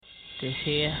This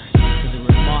here is a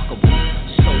remarkable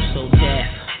So Deaf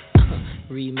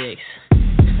remix.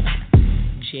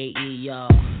 J.E. y'all,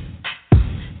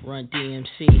 Run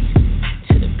DMC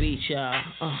to the beat, y'all.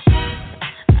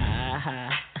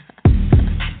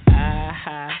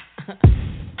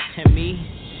 And me,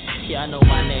 y'all know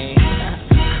my name.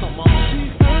 Come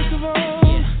on. First of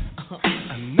all,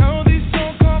 I know these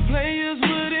so-called players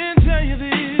wouldn't tell you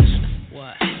this.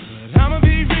 What? But I'ma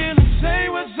be real and say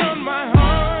what's on my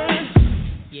heart.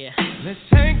 Yeah. Let's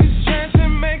take this chance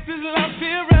and make this love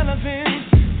feel relevant.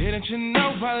 Didn't you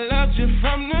know I loved you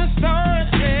from the start?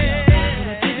 Yeah. When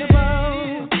I think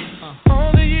about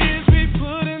all the years we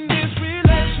put in this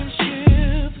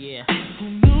relationship. Yeah. Who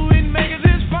knew we'd make it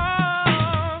this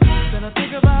far? Then I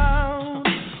think about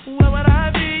where would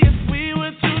I be if we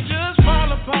were to just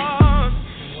fall apart?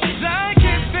 'Cause I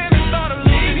can't stand the thought of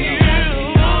leaving you.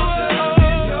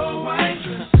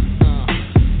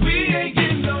 We ain't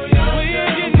getting no younger. We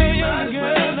ain't getting no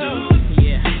younger.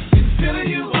 Yeah. Feeling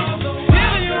you all the while.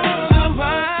 Feeling you all the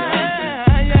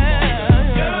while.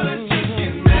 Yeah. Girl, let's just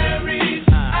get married.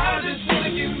 I just wanna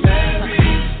get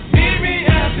married. Meet me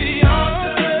at the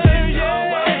altar.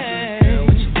 Yeah. Girl,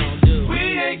 what you gonna do?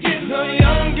 We ain't getting no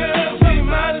younger. We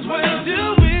might as well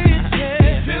do it.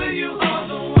 Yeah. Feeling you all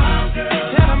the while, girl.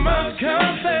 And I must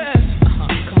confess.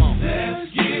 Come on.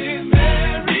 Let's get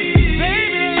married.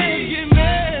 Baby, let's get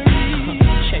married.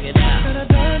 Check it out. And I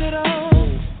done it all.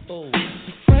 Oh.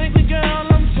 Frankly, girl,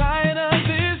 I'm tired of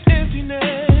this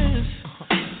emptiness.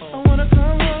 I wanna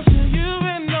come home to you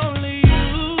and only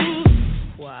you.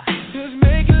 Why? 'Cause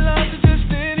making love to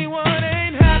just anyone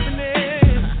ain't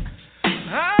happening.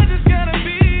 I just gotta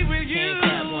be with you. Can't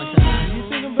clap one time. You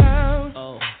think about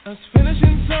Oh. us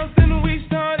finishing something we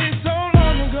started so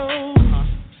long ago.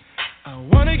 I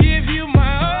wanna give you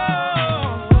my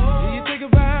all. Do you think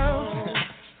about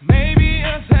maybe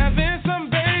us having some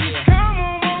babies? Come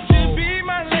on, won't you be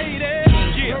my lady?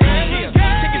 Yeah,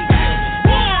 take it back.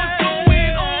 What's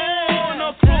going on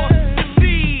across the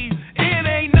seas? It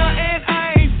ain't nothing,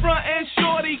 I ain't frontin',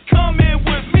 shorty, come in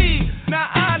with me. Now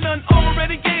I done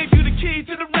already gave you the key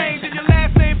to the range, and your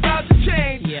last name about to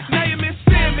change. Yeah. Now you Miss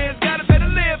Simmons, got a better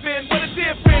living, what a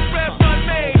difference, red one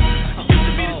made. Used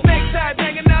to be the snake type,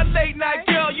 hanging out late night,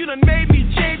 girl, you done made me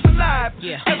change my life.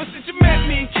 Yeah. Ever since you met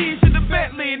me, keys to the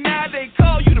Bentley, now they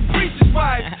call you the preacher's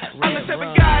wife. I'm the type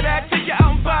of guy that take you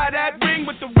out and buy that ring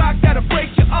with the rock that'll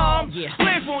break your arm. Yeah.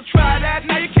 Players won't try that,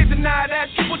 now you can't deny that.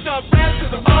 Triple dub rap to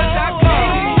the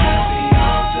bar.com.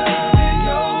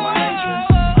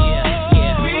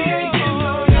 Yeah. We ain't getting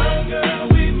no younger,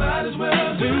 we might as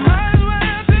well do it.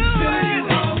 Feeling you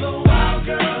all the while,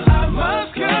 girl, I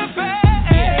must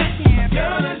confess.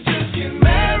 Girl, let's just get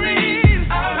married.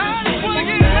 I just wanna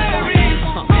get married.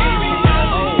 Baby,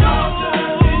 you're the altar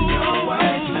in your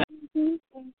white dress.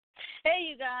 Hey,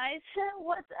 you guys.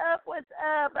 What's up? What's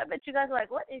up? I bet you guys are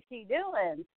like, what is she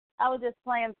doing? I was just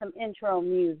playing some intro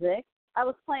music. I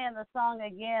was playing the song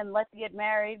again, Let's Get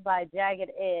Married by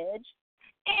Jagged Edge.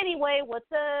 Anyway,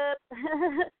 what's up?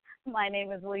 My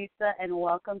name is Lisa, and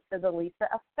welcome to the Lisa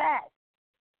Effect.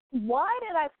 Why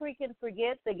did I freaking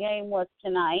forget the game was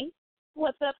tonight?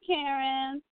 What's up,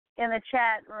 Karen? In the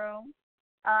chat room.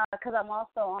 Because I'm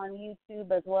also on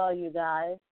YouTube as well, you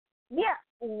guys. Yeah,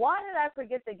 why did I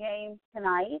forget the game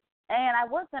tonight? And I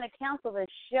was going to cancel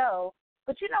this show,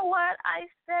 but you know what? I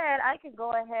said I could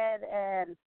go ahead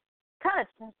and kind of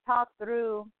talk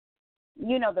through,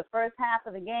 the first half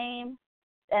of the game,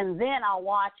 and then I'll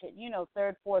watch it,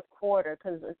 third, fourth quarter,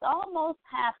 because it's almost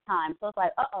halftime. So it's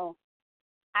like, I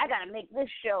got to make this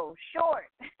show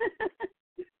short.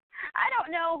 I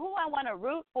don't know who I want to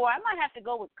root for. I might have to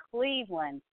go with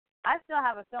Cleveland. I still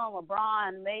have a feeling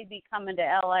LeBron may be coming to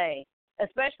L.A.,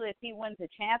 especially if he wins a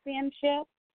championship.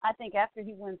 I think after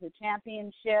he wins a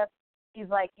championship, he's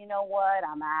like, you know what,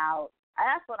 I'm out.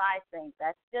 That's what I think.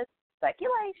 That's just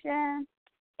speculation.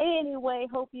 Anyway,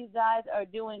 hope you guys are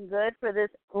doing good for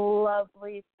this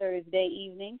lovely Thursday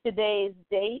evening. Today's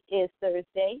date is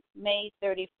Thursday, May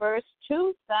 31st,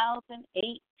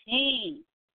 2018.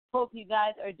 Hope you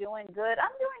guys are doing good.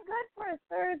 I'm doing good for a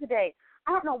Thursday.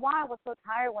 I don't know why I was so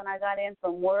tired when I got in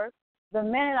from work. The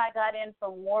minute I got in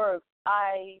from work,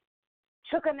 I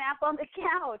took a nap on the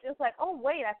couch. It's like, oh,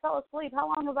 wait, I fell asleep. How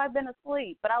long have I been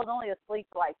asleep? But I was only asleep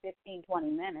for like 15, 20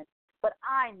 minutes. But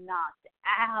I knocked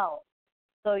out.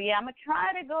 So, yeah, I'm going to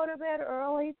try to go to bed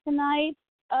early tonight.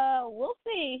 We'll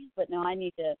see. But, no, I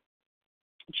need to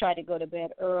try to go to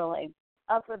bed early.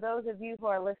 For those of you who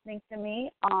are listening to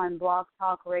me on Blog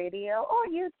Talk Radio or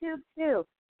YouTube, too,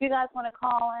 if you guys want to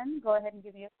call in, go ahead and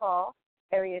give me a call.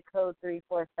 Area code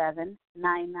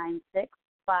 347-996-5622.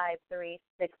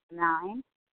 888-996-5369.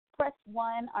 Press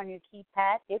 1 on your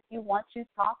keypad if you want to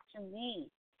talk to me.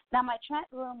 Now, my chat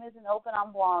room isn't open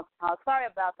on Blog Talk. Sorry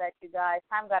about that, you guys.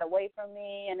 Time got away from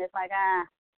me, and it's like,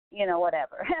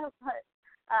 whatever. But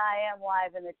I am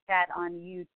live in the chat on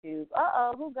YouTube.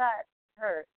 Uh-oh, who got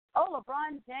hurt? Oh,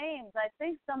 LeBron James. I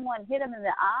think someone hit him in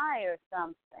the eye or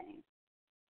something.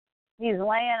 He's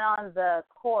laying on the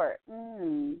court.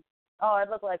 Oh, it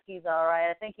looked like he's all right.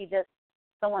 I think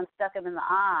someone stuck him in the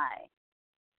eye.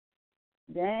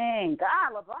 Dang.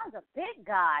 God, LeBron's a big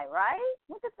guy, right?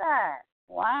 Look at that.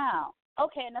 Wow.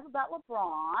 Okay, enough about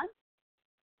LeBron.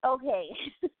 Okay.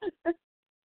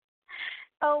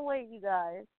 Oh, wait, you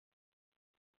guys.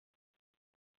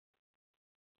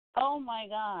 Oh, my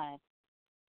God.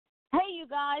 Hey, you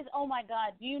guys. Oh, my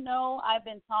God. Do you know I've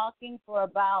been talking for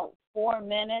about 4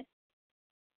 minutes,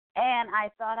 and I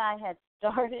thought I had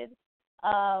started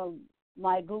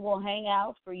my Google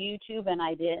Hangout for YouTube, and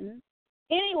I didn't.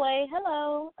 Anyway,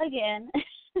 hello again.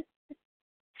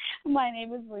 My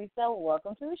name is Lisa.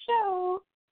 Welcome to the show.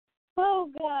 Oh,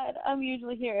 God. I'm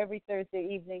usually here every Thursday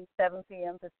evening, 7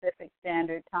 p.m. Pacific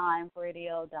Standard Time,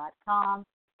 radio.com.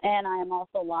 And I am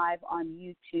also live on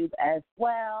YouTube as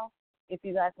well. If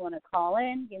you guys want to call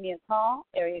in, give me a call,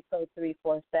 area code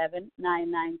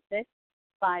 347-996-5369.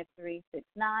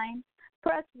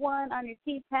 Press 1 on your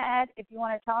keypad if you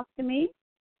want to talk to me.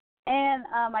 And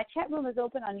my chat room is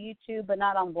open on YouTube, but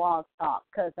not on Blog Talk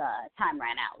because time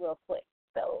ran out real quick.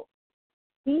 So,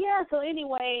 yeah, so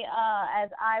anyway, as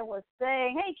I was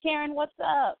saying, hey, Karen, what's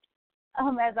up?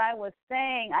 As I was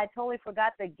saying, I totally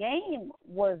forgot the game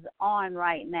was on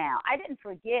right now. I didn't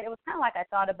forget. It was kind of like I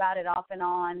thought about it off and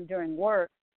on during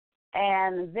work,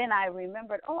 and then I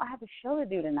remembered, I have a show to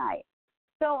do tonight.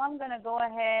 So I'm going to go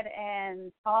ahead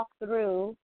and talk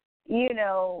through,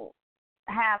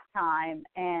 halftime,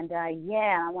 and, I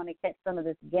want to catch some of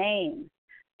this game.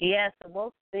 Yes,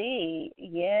 we'll see.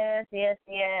 Yes.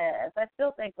 I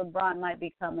still think LeBron might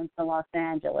be coming to Los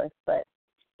Angeles, but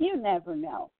you never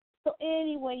know. So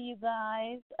anyway, you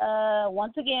guys,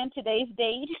 once again, today's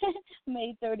date,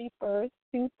 May 31st,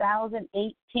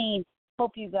 2018.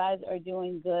 Hope you guys are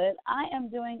doing good. I am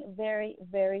doing very,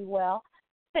 very well.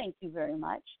 Thank you very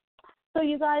much. So,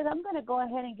 you guys, I'm going to go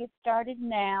ahead and get started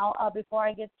now. Before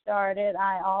I get started,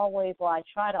 I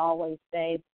try to always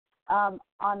say, on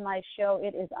my show,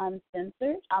 it is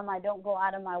uncensored. I don't go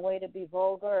out of my way to be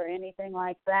vulgar or anything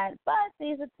like that, but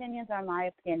these opinions are my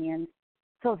opinions.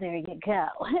 So there you go.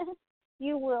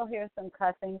 You will hear some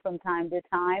cussing from time to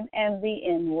time and the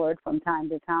N-word from time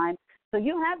to time. So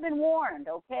you have been warned,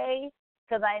 okay?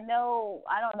 Because I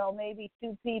don't know, maybe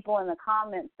 2 people in the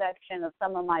comment section of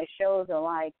some of my shows are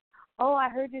like, oh, I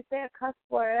heard you say a cuss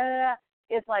word.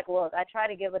 It's like, look, I try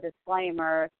to give a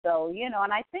disclaimer. So, and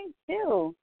I think,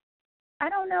 too, I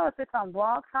don't know if it's on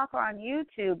Blog Talk or on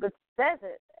YouTube, but it says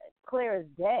it clear as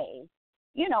day.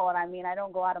 You know what I mean. I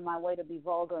don't go out of my way to be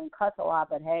vulgar and cuss a lot,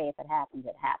 but, hey, if it happens,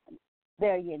 it happens.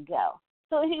 There you go.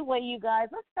 So anyway, you guys,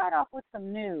 let's start off with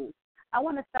some news. I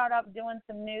want to start off doing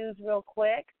some news real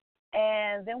quick,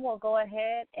 and then we'll go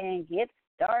ahead and get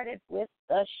started with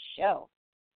the show.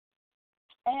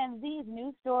 And these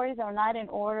news stories are not in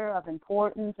order of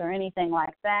importance or anything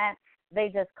like that. They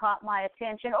just caught my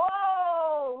attention.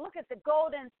 Oh, look at the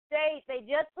Golden State.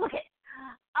 Look at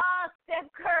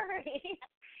Steph Curry.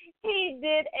 He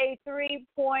did a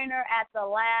 3-pointer at the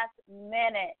last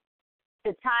minute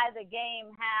to tie the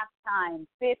game halftime,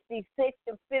 56-56.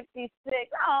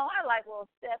 Oh, I like little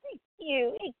Steph.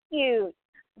 He's cute.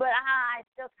 But I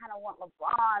still kind of want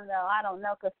LeBron, though. I don't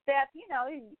know, because Steph,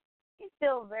 he's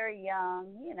still very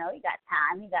young. He got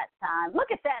time.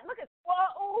 Look at that.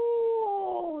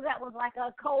 Whoa, that was like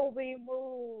a Kobe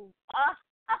move.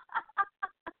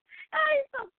 He's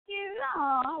so cute.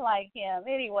 Oh, I like him.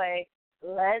 Anyway,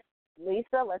 let's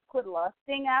quit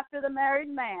lusting after the married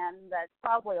man that's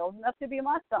probably old enough to be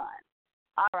my son.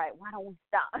 All right, why don't we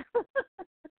stop?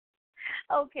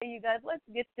 Okay, you guys, let's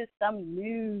get to some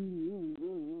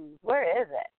news. Where is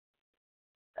it?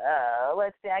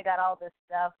 Let's see. I got all this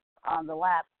stuff on the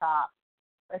laptop.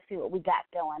 Let's see what we got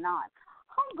going on.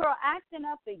 Homegirl acting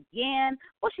up again.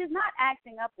 Well, she's not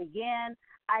acting up again.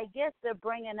 I guess they're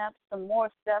bringing up some more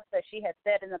stuff that she had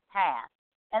said in the past.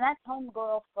 And that's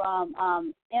homegirl from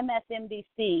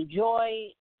MSNBC,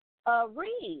 Joy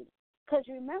Reid. Because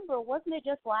remember, wasn't it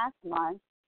just last month?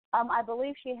 I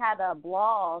believe she had a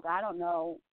blog, I don't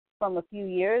know, from a few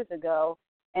years ago,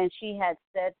 and she had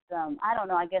said some, I don't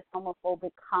know, I guess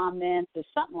homophobic comments or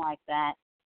something like that.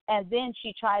 And then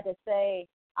she tried to say,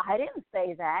 I didn't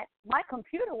say that. My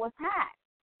computer was hacked.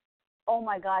 oh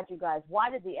my God, you guys, why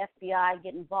did the FBI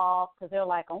get involved? Because they're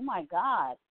like, oh my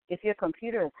God, if your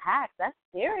computer is hacked, that's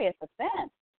serious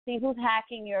offense. See who's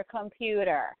hacking your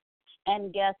computer.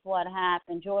 And guess what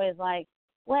happened? Joy is like,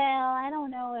 well, I don't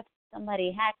know if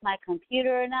somebody hacked my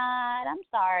computer or not. I'm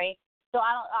sorry. So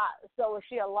I don't. So is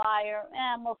she a liar?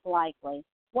 Most likely.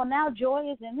 Well, now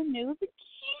Joy is in the news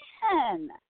again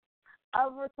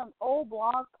over some old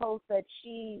blog posts that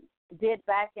she did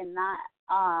back in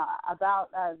about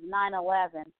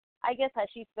 9/11. I guess that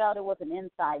she felt it was an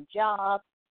inside job,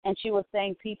 and she was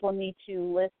saying people need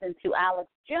to listen to Alex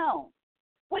Jones,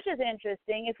 which is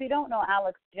interesting. If you don't know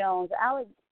Alex Jones,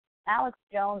 Alex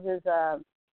Jones is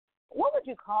what would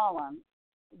you call him?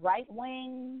 Right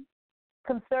wing,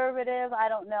 conservative? I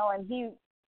don't know. And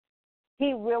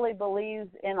he really believes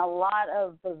in a lot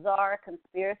of bizarre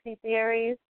conspiracy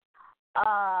theories.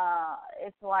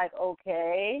 It's like,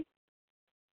 okay,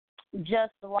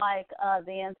 just like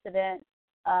the incident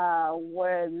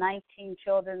where 19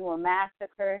 children were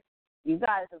massacred. You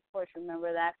guys, of course,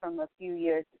 remember that from a few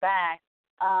years back.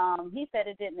 He said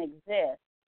it didn't exist.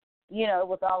 You know, it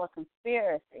was all a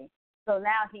conspiracy. So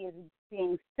now he is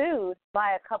being sued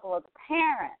by a couple of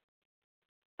parents.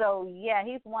 So, yeah,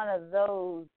 he's one of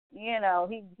those, you know,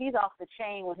 he's off the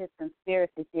chain with his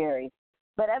conspiracy theories.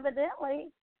 But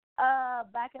evidently,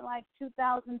 back in like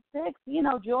 2006, you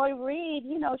know, Joy Reid,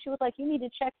 you know, she was like, you need to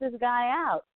check this guy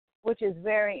out, which is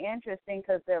very interesting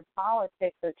because their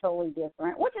politics are totally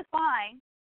different, which is fine,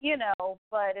 you know,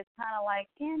 but it's kind of like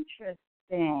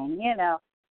interesting, you know.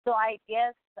 So I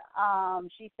guess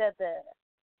she said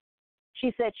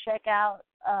check out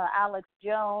Alex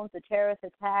Jones. The terrorist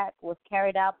attack was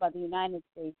carried out by the United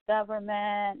States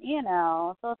government, you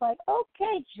know. So it's like,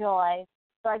 okay, Joy.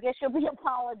 So I guess she'll be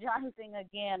apologizing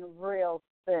again real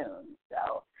soon.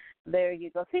 So there you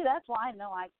go. See, that's why I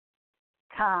know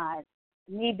God,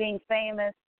 me being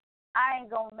famous, I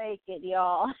ain't going to make it,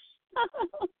 y'all.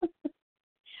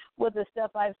 With the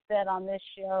stuff I've said on this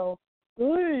show.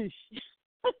 Whoosh.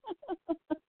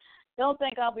 Don't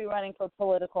think I'll be running for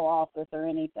political office or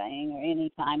anything or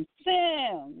anytime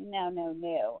soon.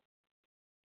 No.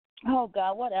 Oh,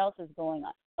 God, what else is going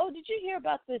on? Oh, did you hear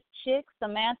about this chick,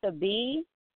 Samantha Bee?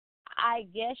 I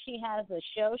guess she has a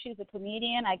show. She's a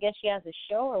comedian. I guess she has a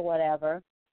show or whatever.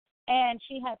 And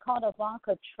she had called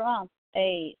Ivanka Trump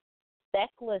a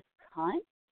feckless cunt.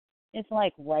 It's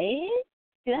like, wait?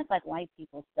 See, that's like white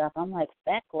people stuff. I'm like,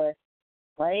 feckless.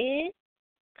 Wait?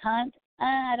 Cunt?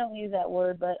 I don't use that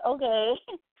word, but okay.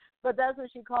 But that's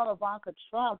what she called Ivanka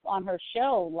Trump on her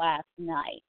show last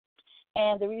night.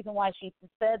 And the reason why she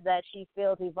said that, she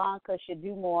feels Ivanka should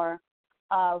do more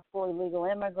for illegal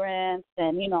immigrants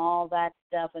and, you know, all that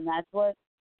stuff. And that's what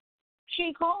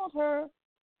she called her.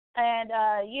 And,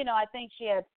 you know, I think she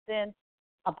had since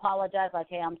apologized, like,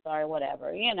 hey, I'm sorry,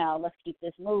 whatever. You know, let's keep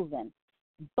this moving.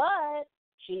 But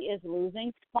she is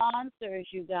losing sponsors,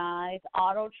 you guys.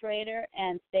 Auto Trader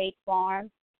and State Farm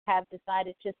have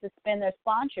decided to suspend their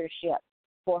sponsorship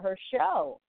for her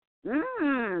show.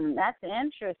 That's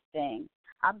interesting.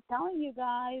 I'm telling you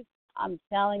guys,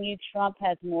 Trump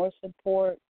has more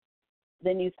support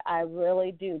than you. I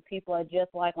really do. People are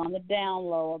just like on the down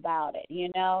low about it, you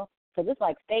know, because it's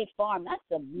like State Farm. That's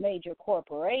a major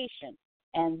corporation,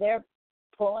 and they're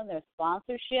pulling their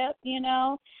sponsorship, you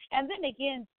know. And then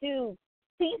again, too,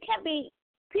 see, you can't be.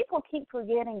 People keep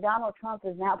forgetting Donald Trump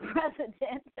is now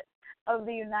president of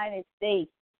the United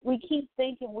States. We keep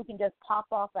thinking we can just pop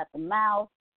off at the mouth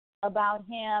about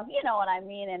him, you know what I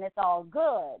mean, and it's all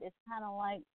good. It's kind of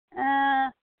like,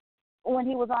 when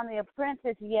he was on The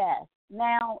Apprentice, yes.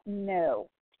 Now, no.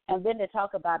 And then to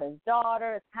talk about his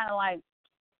daughter, it's kind of like,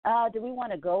 do we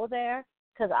want to go there?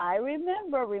 Because I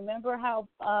remember how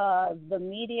the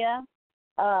media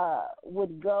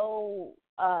would go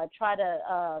try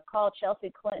to call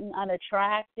Chelsea Clinton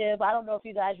unattractive. I don't know if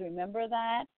you guys remember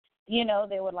that. You know,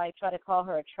 they would like try to call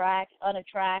her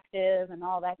unattractive and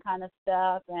all that kind of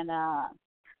stuff. And I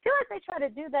feel like they tried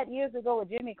to do that years ago with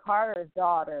Jimmy Carter's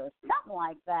daughter, something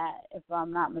like that, if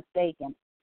I'm not mistaken.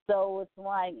 So it's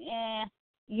like,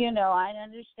 you know, I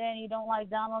understand you don't like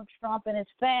Donald Trump and his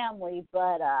family,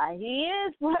 but he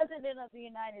is president of the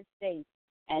United States.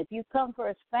 And if you come for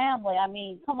his family, I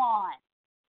mean, come on.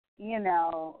 You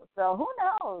know, so who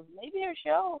knows? Maybe her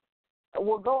show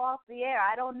will go off the air.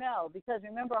 I don't know. Because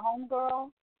remember Homegirl?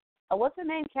 What's her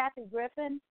name? Kathy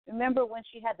Griffin? Remember when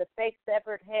she had the fake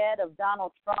severed head of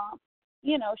Donald Trump?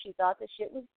 You know, she thought the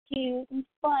shit was cute and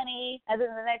funny. And then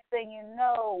the next thing you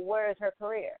know, where's her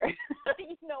career?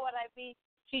 You know what I mean?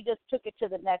 She just took it to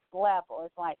the next level.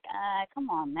 It's like, come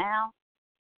on now.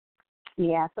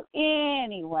 Yeah, so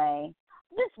anyway,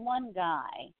 this one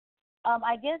guy,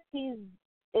 I guess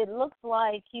it looks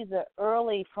like he's an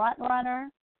early front runner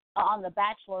on The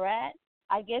Bachelorette.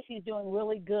 I guess he's doing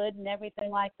really good and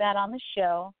everything like that on the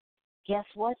show. Guess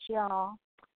what, y'all?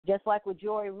 Just like with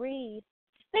Joy Reid,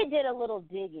 they did a little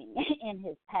digging in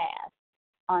his past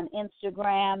on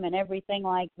Instagram and everything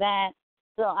like that.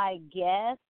 So I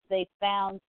guess they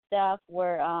found stuff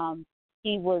where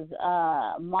he was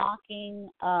mocking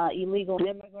illegal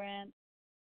immigrants,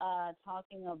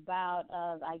 talking about,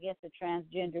 I guess, the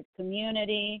transgender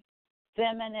community,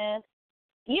 feminists,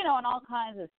 and all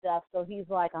kinds of stuff. So he's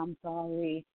like, I'm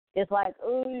sorry. It's like,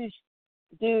 ooh,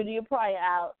 dude, you're probably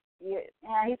out.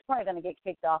 He's probably going to get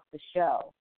kicked off the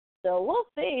show. So we'll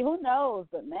see. Who knows?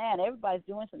 But, man, everybody's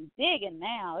doing some digging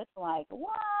now. It's like,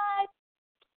 what?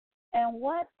 And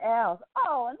what else?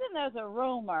 Oh, and then there's a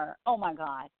rumor. Oh, my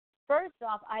God. First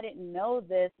off, I didn't know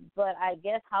this, but I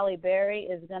guess Halle Berry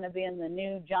is going to be in the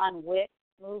new John Wick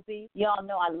movie. Y'all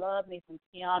know I love me some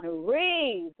Keanu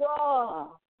Reeves.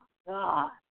 Oh, God.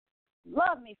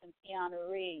 Love me some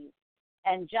Keanu Reeves.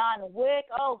 And John Wick,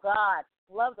 oh, God.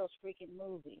 Love those freaking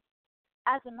movies.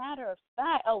 As a matter of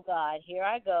fact, oh, God, here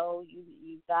I go.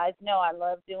 You guys know I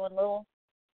love doing little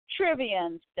trivia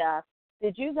and stuff.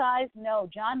 Did you guys know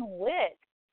John Wick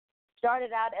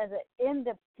started out as an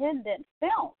independent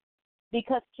film?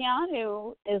 Because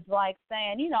Keanu is like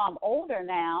saying, I'm older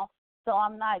now, so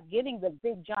I'm not getting the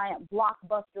big, giant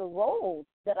blockbuster roles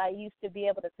that I used to be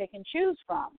able to pick and choose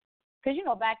from. Because,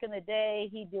 back in the day,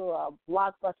 he'd do a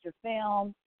blockbuster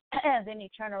film, and then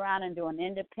he'd turn around and do an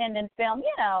independent film,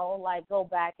 like go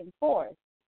back and forth.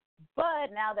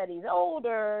 But now that he's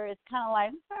older, it's kind of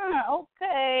like,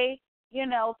 okay,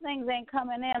 things ain't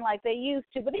coming in like they used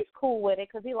to, but he's cool with it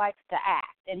because he likes to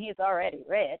act, and he's already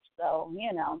rich, so.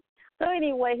 So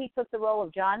anyway, he took the role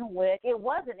of John Wick. It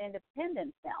was an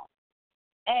independent film,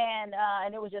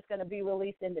 and it was just going to be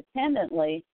released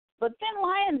independently. But then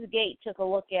Lionsgate took a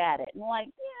look at it and like,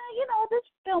 this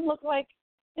film looks like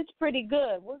it's pretty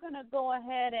good. We're going to go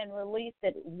ahead and release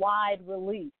it wide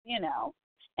release,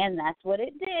 and that's what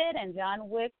it did. And John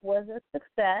Wick was a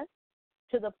success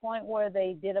to the point where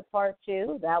they did a part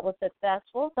 2. That was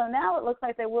successful. So now it looks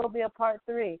like there will be a part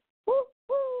 3. Woo,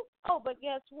 woo. Oh, but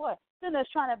guess what? Then there's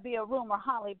trying to be a rumor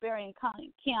Halle Berry and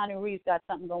Keanu Reeves got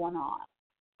something going on.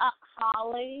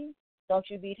 Holly, don't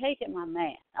you be taking my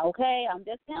man, okay? I'm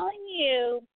just telling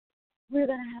you, we're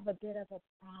going to have a bit of a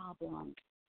problem.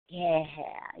 Yeah.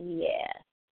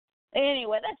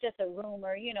 Anyway, that's just a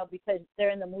rumor, because they're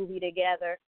in the movie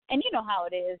together. And you know how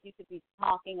it is. You could be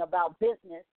talking about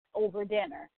business over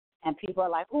dinner, and people are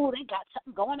like, ooh, they got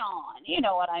something going on. You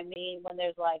know what I mean? When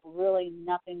there's, like, really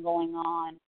nothing going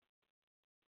on.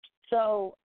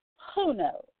 So, who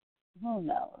knows?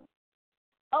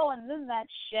 Oh, and then that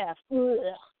chef,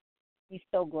 he's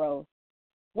so gross.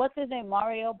 What's his name,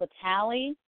 Mario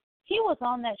Batali? He was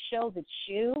on that show, The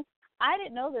Chew. I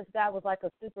didn't know this guy was like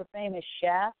a super famous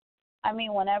chef. I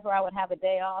mean, whenever I would have a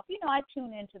day off, I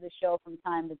tune into the show from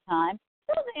time to time.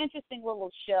 It was an interesting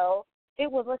little show. It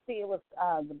was,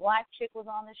 the black chick was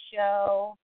on the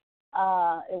show.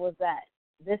 It was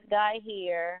this guy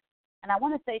here, and I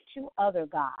want to say 2 other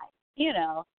guys. It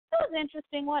was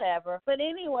interesting, whatever. But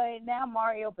anyway, now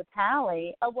Mario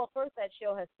Batali, first that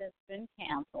show has since been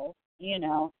canceled,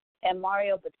 and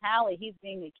Mario Batali, he's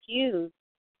being accused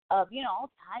of, all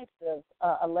types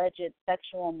of alleged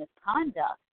sexual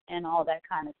misconduct and all that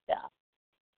kind of stuff.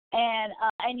 And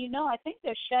I think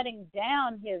they're shutting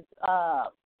down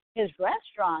his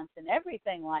restaurants and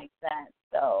everything like that.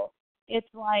 So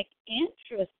it's like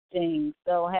interesting.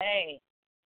 So hey,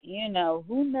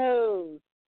 who knows?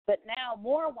 But now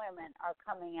more women are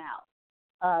coming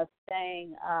out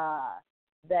saying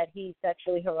that he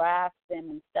sexually harassed them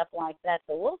and stuff like that.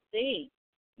 So we'll see.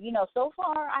 So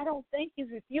far I don't think he's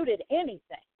refuted anything.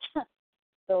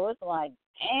 So it's like,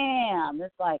 damn,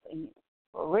 it's like,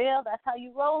 for real, that's how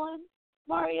you rolling,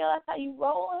 Mario? That's how you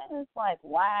rolling? It's like,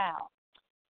 wow.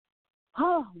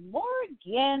 Oh,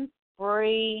 Morgan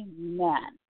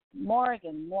Freeman.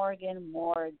 Morgan.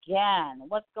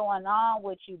 What's going on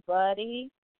with you, buddy?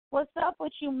 What's up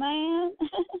with you, man?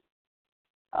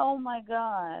 Oh, my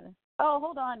God. Oh,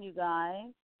 hold on, you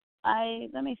guys.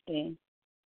 Let me see.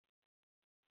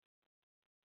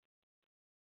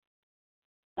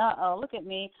 Uh-oh, look at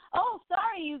me. Oh,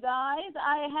 sorry, you guys.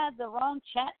 I had the wrong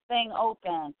chat thing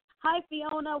open. Hi,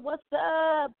 Fiona. What's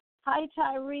up? Hi,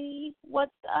 Tyree.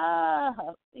 What's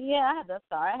up? Yeah,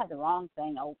 I had the wrong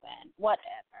thing open.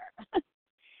 Whatever.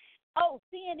 Oh,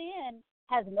 CNN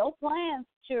has no plans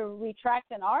to retract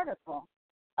an article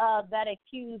that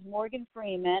accused Morgan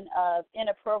Freeman of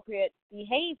inappropriate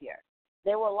behavior.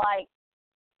 They were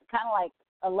kind of like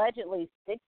allegedly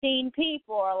 16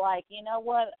 people are like, you know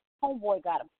what, homeboy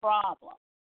got a problem.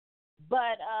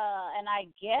 But and I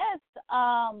guess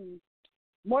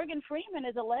Morgan Freeman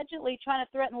is allegedly trying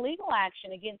to threaten legal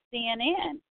action against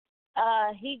CNN.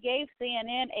 He gave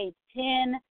CNN a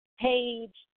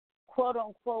 10-page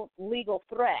quote-unquote legal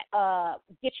threat,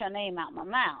 get your name out my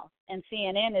mouth. And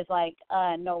CNN is like,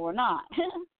 no, we're not.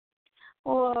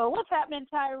 Well, what's happening,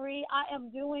 Tyree? I am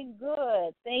doing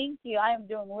good. Thank you. I am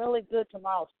doing really good.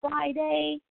 Tomorrow's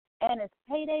Friday, and it's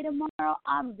payday tomorrow.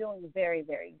 I'm doing very,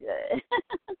 very good.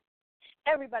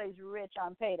 Everybody's rich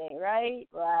on payday, right?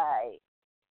 Right.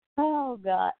 Oh,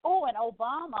 God. Oh, and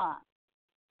Obama,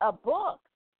 a book.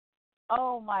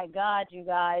 Oh, my God, you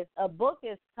guys. A book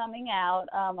is coming out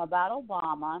about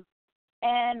Obama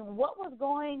and what was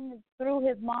going through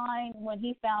his mind when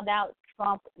he found out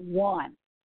Trump won.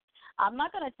 I'm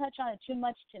not going to touch on it too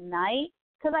much tonight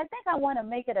because I think I want to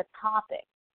make it a topic.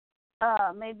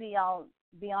 Maybe I'll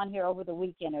be on here over the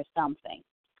weekend or something.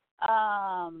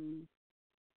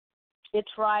 It's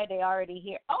Friday already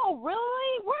here. Oh,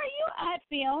 really? Where are you at,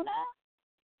 Fiona?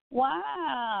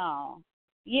 Wow.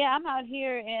 Yeah, I'm out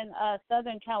here in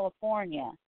Southern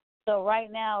California. So right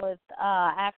now it's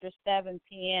after 7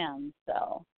 p.m.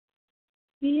 So,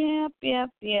 yep.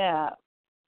 Yeah.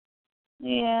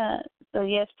 So,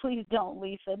 yes, please don't,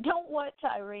 Lisa. Don't what,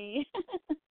 Tyree?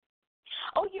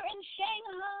 Oh, you're in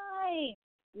Shanghai.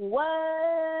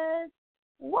 What?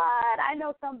 I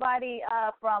know somebody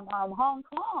from Hong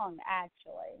Kong,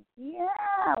 actually.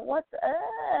 Yeah, what's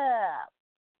up?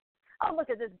 Oh, look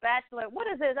at this Bachelor. What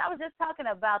is this? I was just talking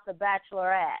about the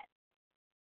Bachelorette.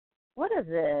 What is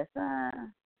this? I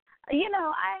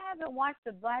haven't watched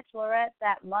the Bachelorette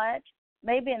that much.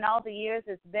 Maybe in all the years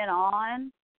it's been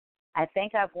on, I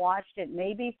think I've watched it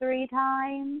maybe 3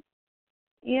 times,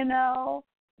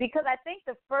 because I think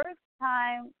the first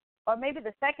time or maybe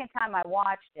the second time I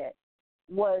watched it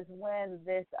was when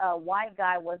this white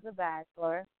guy was a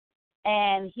bachelor,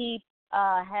 and he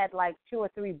had like 2 or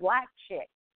 3 black chicks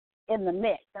in the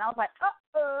mix. And I was like,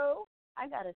 uh-oh, I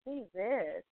got to see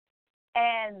this.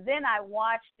 And then I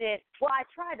watched it. Well, I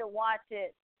tried to watch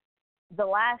it the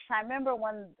last time. Remember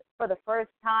when for the first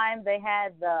time they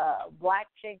had the black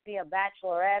chick be a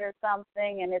bachelorette or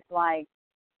something, and it's like,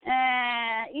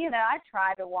 I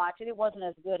tried to watch it. It wasn't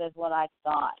as good as what I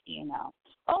thought,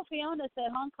 Oh, Fiona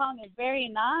said Hong Kong is very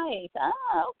nice.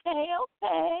 Oh,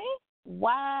 okay.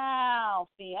 Wow,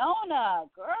 Fiona,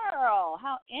 girl,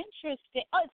 how interesting.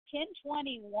 Oh, it's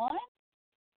 10:21?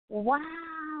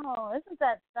 Wow, isn't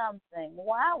that something?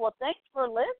 Wow, well, thanks for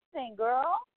listening,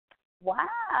 girl.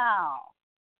 Wow.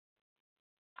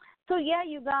 So yeah,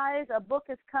 you guys, a book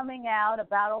is coming out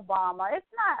about Obama.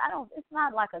 It's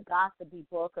not like a gossipy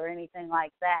book or anything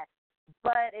like that,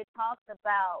 but it talks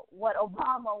about what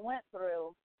Obama went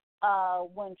through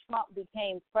when Trump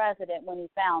became president, when he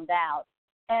found out.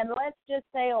 And let's just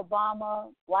say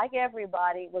Obama, like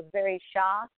everybody, was very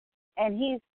shocked, and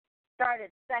he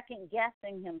started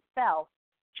second-guessing himself,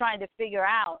 trying to figure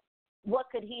out what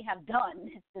could he have done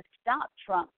to stop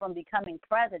Trump from becoming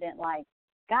president. Like,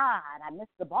 God, I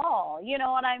missed the ball. You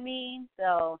know what I mean?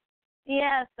 So,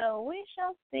 yeah, so we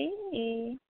shall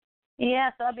see. Yeah,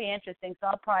 so that'll be interesting. So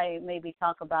I'll probably maybe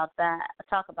talk about that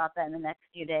in the next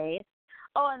few days.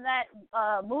 Oh, and that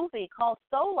movie called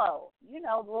Solo, the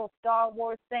little Star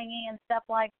Wars thingy and stuff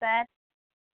like that.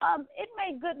 It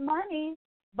made good money,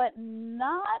 but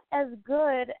not as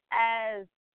good as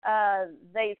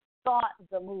they thought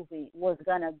the movie was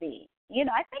going to be.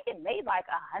 I think it made like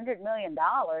 $100 million,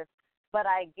 but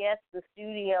I guess the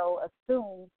studio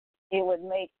assumed it would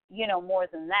make, more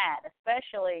than that,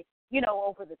 especially,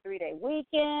 over the 3-day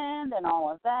weekend and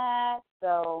all of that.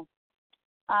 So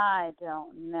I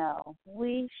don't know.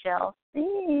 We shall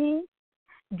see.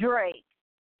 Drake.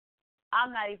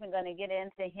 I'm not even going to get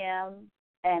into him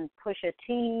and Pusha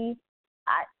T.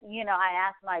 I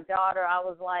asked my daughter, I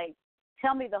was like,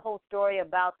 tell me the whole story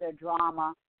about their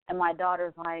drama. And my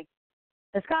daughter's like,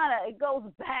 it goes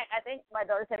back. I think my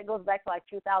daughter said it goes back to like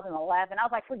 2011. I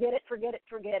was like, forget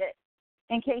it.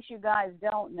 In case you guys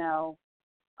don't know,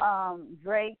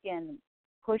 Drake and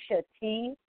Pusha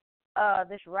T,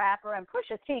 this rapper, and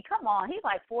Pusha T, come on, he's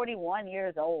like 41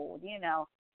 years old,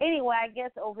 Anyway, I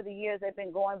guess over the years they've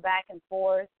been going back and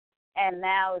forth, and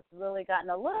now it's really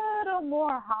gotten a little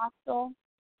more hostile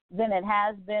than it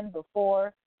has been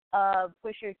before.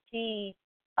 Pusha T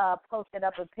posted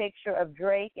up a picture of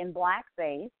Drake in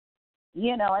blackface,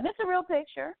 and it's a real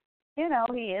picture. He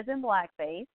is in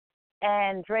blackface.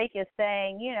 And Drake is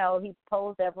saying, he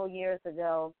posed several years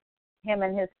ago, him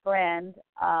and his friend,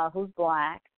 who's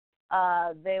black,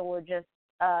 they were just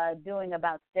doing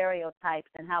about stereotypes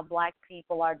and how black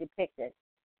people are depicted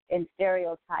in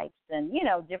stereotypes and,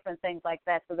 different things like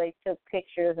that. So they took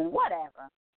pictures and whatever.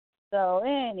 So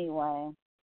anyway.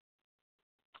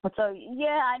 So,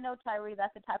 yeah, I know, Tyree,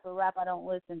 that's the type of rap I don't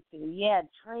listen to. Yeah,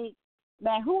 Drake.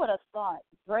 Man, who would have thought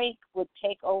Drake would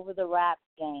take over the rap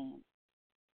game?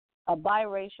 A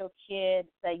biracial kid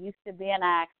that used to be an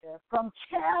actor from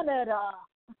Canada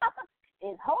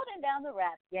is holding down the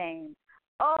rap game.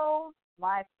 Oh,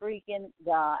 my freaking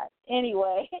God.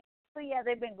 Anyway, so, yeah,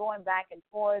 they've been going back and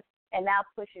forth, and now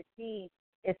Pusha T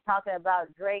is talking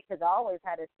about Drake has always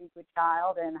had a secret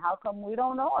child, and how come we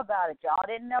don't know about it? Y'all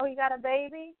didn't know he got a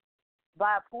baby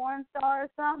by a porn star or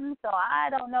something? So I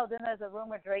don't know. Then there's a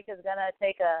rumor Drake is going to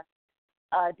take a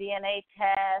DNA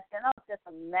test, and it's just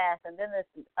a mess. And then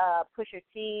this Pusha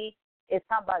T is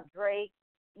talking about Drake,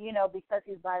 because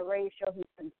he's biracial, he's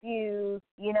confused,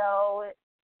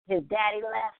 his daddy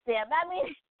left him. I mean,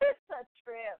 it's a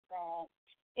trip, man.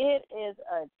 It is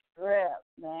a trip,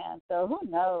 man. So who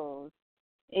knows?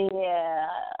 Yeah.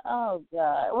 Oh,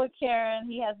 God. Well, Karen,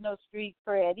 he has no street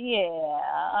cred. Yeah.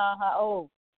 Uh-huh.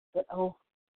 Oh,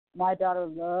 my daughter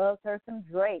loves her some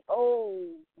Drake. Oh,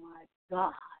 my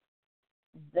God.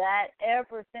 That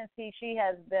ever since she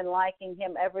has been liking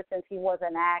him ever since he was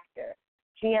an actor.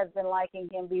 She has been liking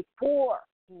him before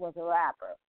he was a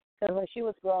rapper. Because when she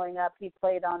was growing up, he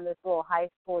played on this little high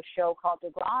school show called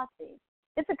Degrassi.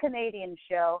 It's a Canadian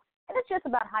show, and it's just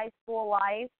about high school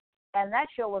life. And that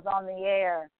show was on the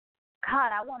air,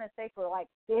 God, I want to say for like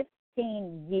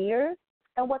 15 years.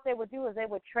 And what they would do is they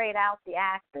would trade out the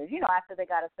actors, after they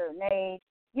got a certain age.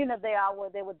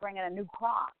 They would bring in a new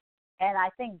crop. And I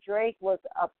think Drake was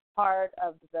a part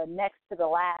of the next to the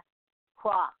last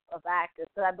crop of actors.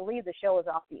 So I believe the show is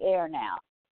off the air now.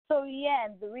 So, yeah,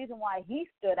 and the reason why he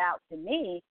stood out to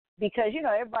me, because,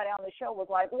 everybody on the show was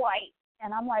like white.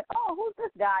 And I'm like, oh, who's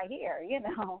this guy here,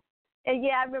 And,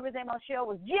 yeah, I remember his name on the show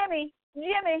was Jimmy.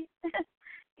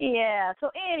 Yeah,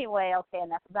 so anyway, okay,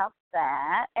 enough about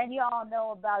that. And you all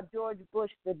know about George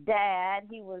Bush, the dad.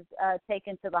 He was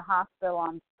taken to the hospital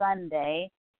on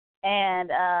Sunday, and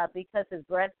because his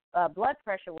blood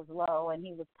pressure was low and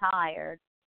he was tired.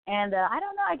 And I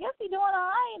don't know, I guess he's doing all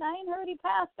right. I ain't heard he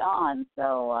passed on,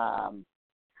 so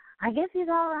I guess he's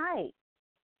all right.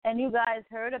 And you guys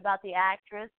heard about the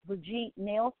actress Brigitte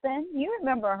Nielsen. You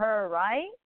remember her, right?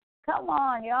 Come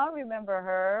on, y'all remember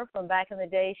her from back in the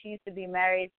day. She used to be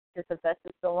married to Sylvester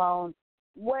Stallone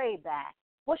way back.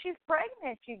 Well, she's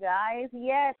pregnant, you guys.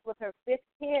 Yes, with her 5th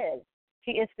kid.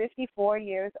 She is 54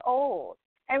 years old.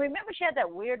 And remember, she had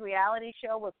that weird reality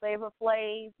show with Flavor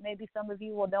Flav. Maybe some of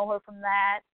you will know her from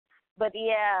that. But,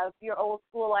 yeah, if you're old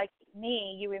school like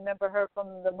me, you remember her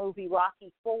from the movie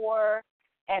Rocky IV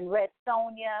and Red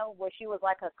Sonja, where she was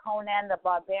like a Conan the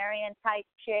Barbarian type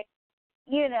chick.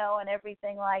 And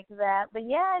everything like that. But,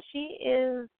 yeah, she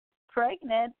is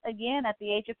pregnant again at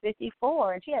the age of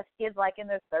 54, and she has kids like in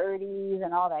their 30s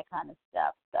and all that kind of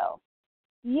stuff. So,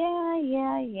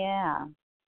 yeah.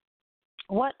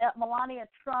 What, Melania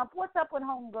Trump, what's up with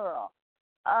homegirl?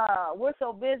 We're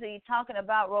so busy talking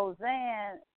about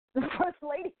Roseanne, the First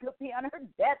Lady could be on her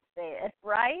deathbed,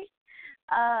 right?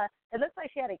 It looks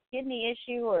like she had a kidney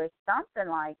issue or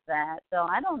something like that, so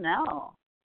I don't know.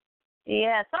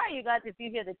 Yeah, sorry you guys if you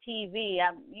hear the TV.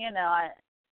 I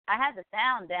had the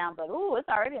sound down, but it's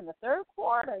already in the 3rd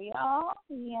quarter, y'all.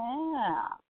 Yeah.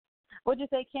 What'd you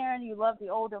say, Karen? You love the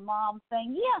older mom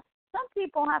thing? Yeah, some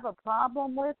people have a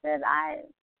problem with it.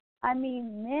 I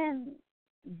mean, men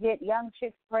get young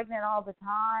chicks pregnant all the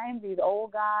time. These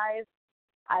old guys,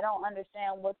 I don't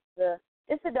understand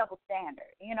it's a double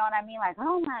standard. You know what I mean? Like,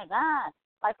 oh my God.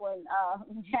 Like when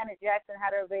Janet Jackson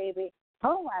had her baby.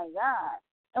 Oh my God.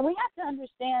 And we have to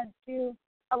understand, too,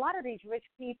 a lot of these rich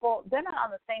people, they're not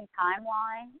on the same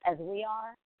timeline as we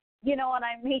are. You know what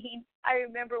I mean? I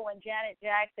remember when Janet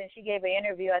Jackson, she gave an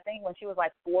interview, I think when she was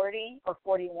like 40 or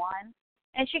 41.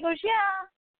 And she goes, yeah,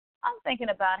 I'm thinking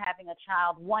about having a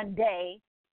child one day.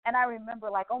 And I remember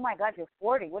like, oh, my God, you're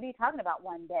 40. What are you talking about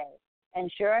one day?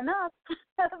 And sure enough,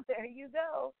 there you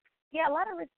go. Yeah, a lot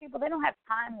of rich people, they don't have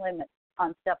time limits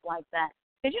on stuff like that.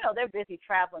 Because, they're busy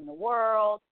traveling the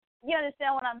world. You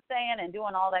understand what I'm saying? And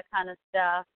doing all that kind of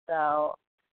stuff. So,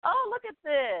 look at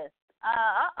this.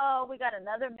 We got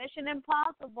another Mission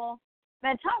Impossible.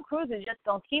 Man, Tom Cruise is just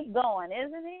going to keep going,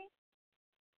 isn't he?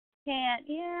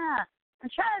 Yeah. I'm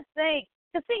trying to think.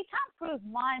 Because, see, Tom Cruise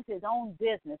minds his own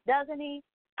business, doesn't he?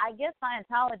 I guess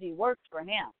Scientology works for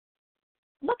him.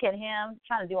 Look at him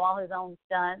trying to do all his own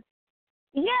stunts.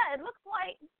 Yeah, it looks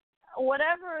like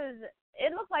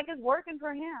it looks like it's working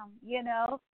for him,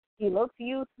 He looks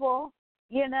youthful.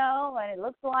 and it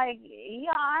looks like he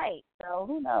all right. So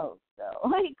who knows?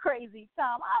 So crazy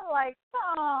Tom. I'm like,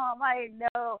 Tom, I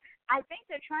know. I think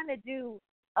they're trying to do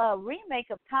a remake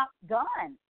of Top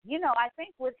Gun. I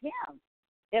think with him,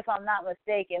 if I'm not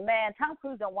mistaken. Man, Tom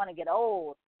Cruise don't want to get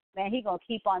old. Man, he gonna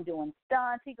keep on doing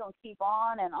stunts. He gonna keep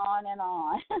on and on and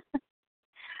on.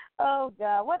 Oh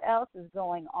God, what else is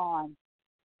going on?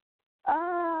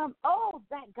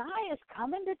 That guy is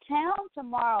coming to town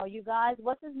tomorrow, you guys.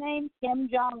 What's his name? Kim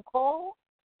Jong-il,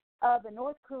 the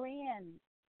North Korean,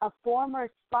 a former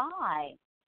spy.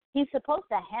 He's supposed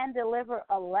to hand deliver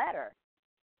a letter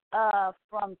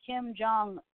from Kim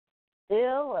Jong-il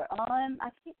or Un.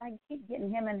 I keep getting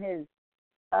him and his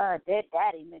dead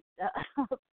daddy mixed up.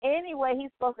 Anyway,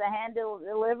 he's supposed to hand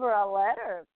deliver a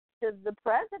letter to the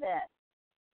president.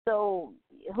 So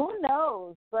who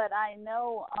knows? But I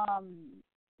know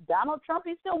Donald Trump,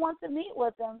 he still wants to meet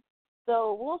with him.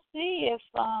 So we'll see if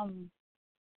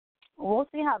we'll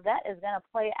see how that is going to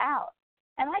play out.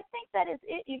 And I think that is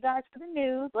it, you guys, for the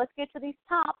news. Let's get to these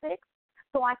topics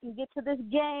so I can get to this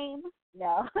game.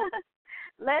 No,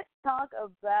 let's talk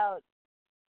about.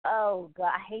 Oh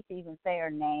God, I hate to even say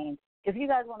her name. If you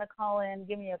guys want to call in,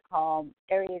 give me a call.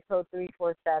 Area code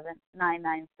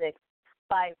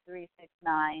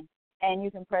 347-996-5369. And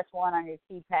you can press 1 on your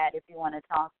keypad if you want to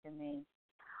talk to me.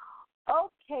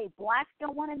 Okay, blacks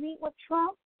don't want to meet with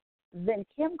Trump? Then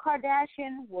Kim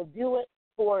Kardashian will do it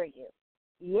for you.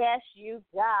 Yes, you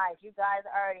guys. You guys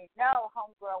already know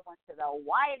homegirl went to the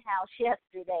White House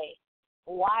yesterday.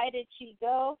 Why did she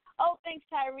go? Oh, thanks,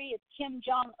 Tyree. It's Kim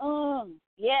Jong-un.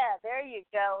 Yeah, there you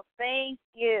go. Thank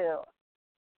you.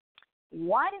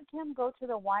 Why did Kim go to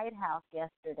the White House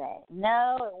yesterday?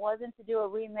 No, it wasn't to do a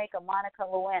remake of Monica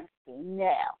Lewinsky.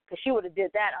 No, because she would have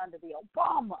did that under the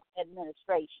Obama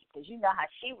administration, because you know how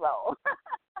she rolls.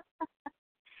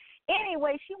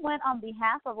 Anyway, she went on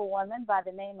behalf of a woman by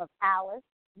the name of Alice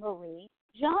Marie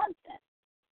Johnson.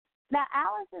 Now,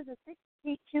 Alice is a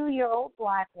 62-year-old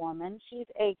black woman. She's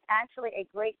actually a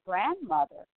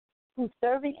great-grandmother who's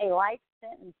serving a life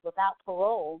sentence without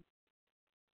parole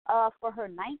for her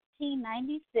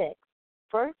 1996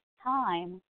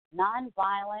 first-time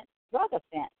nonviolent drug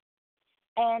offense.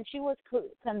 And she was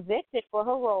convicted for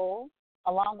her role,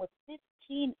 along with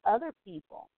 15 other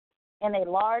people, in a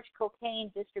large cocaine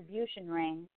distribution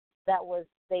ring that was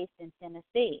based in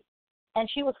Tennessee. And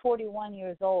she was 41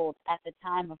 years old at the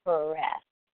time of her arrest.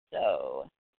 So,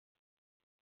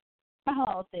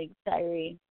 thanks,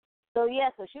 Tyree. So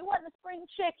she wasn't a spring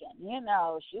chicken,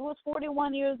 She was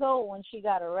 41 years old when she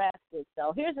got arrested.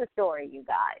 So here's the story, you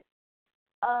guys.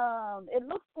 It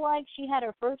looks like she had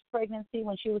her first pregnancy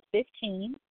when she was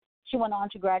 15. She went on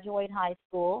to graduate high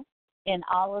school in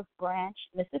Olive Branch,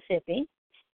 Mississippi.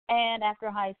 And after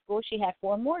high school, she had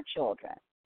 4 more children.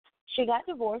 She got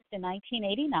divorced in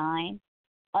 1989.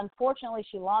 Unfortunately,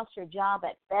 she lost her job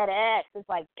at FedEx. It's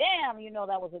like, damn,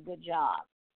 that was a good job.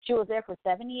 She was there for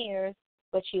 7 years,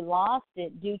 but she lost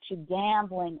it due to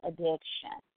gambling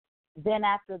addiction. Then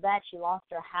after that, she lost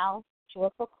her house to a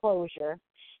foreclosure,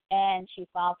 and she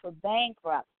filed for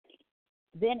bankruptcy.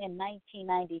 Then in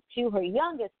 1992, her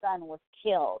youngest son was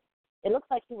killed. It looks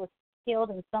like he was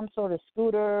killed in some sort of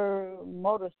scooter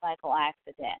motorcycle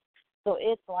accident. So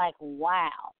it's like,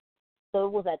 wow. So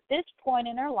it was at this point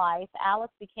in her life,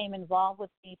 Alice became involved with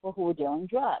people who were dealing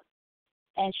drugs.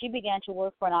 And she began to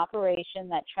work for an operation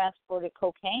that transported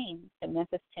cocaine to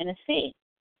Memphis, Tennessee.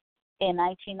 In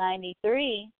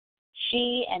 1993,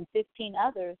 she and 15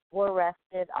 others were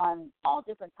arrested on all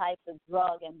different types of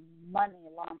drug and money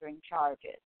laundering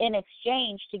charges in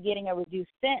exchange to getting a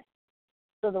reduced sentence.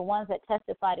 So the ones that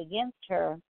testified against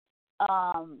her,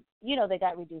 they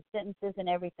got reduced sentences and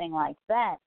everything like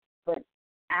that. But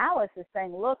Alice is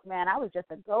saying, look, man, I was just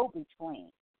a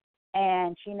go-between.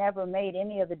 And she never made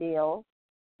any of the deals.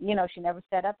 She never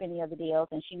set up any of the deals,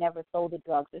 and she never sold the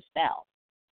drugs herself.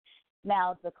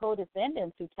 Now, the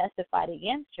co-defendants who testified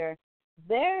against her,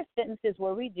 their sentences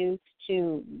were reduced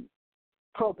to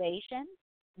probation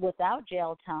without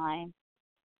jail time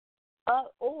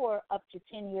or up to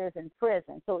 10 years in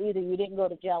prison. So either you didn't go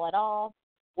to jail at all,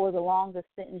 or the longest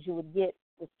sentence you would get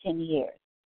was 10 years.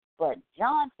 But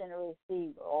Johnson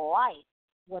received life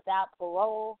without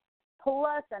parole,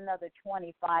 plus another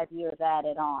 25 years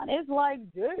added on. It's like,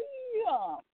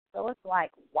 damn. So it's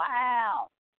like, wow.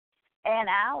 And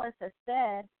Alice has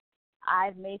said,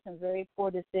 I've made some very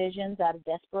poor decisions out of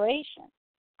desperation.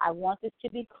 I want this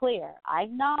to be clear. I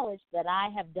acknowledge that I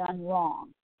have done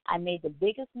wrong. I made the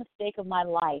biggest mistake of my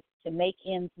life to make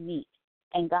ends meet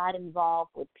and got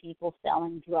involved with people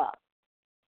selling drugs.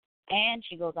 And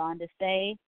she goes on to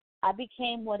say, I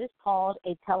became what is called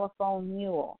a telephone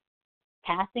mule,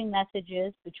 passing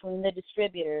messages between the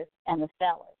distributors and the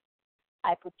sellers.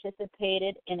 I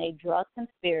participated in a drug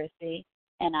conspiracy,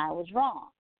 and I was wrong.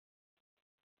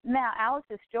 Now,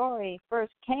 Alex's story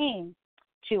first came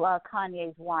to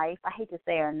Kanye's wife. I hate to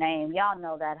say her name. Y'all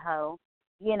know that hoe.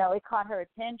 You know, it caught her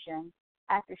attention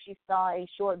after she saw a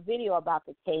short video about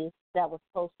the case that was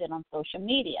posted on social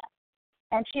media.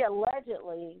 And she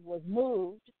allegedly was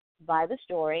moved by the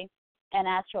story and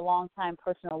asked her longtime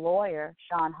personal lawyer,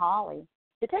 Sean Hawley,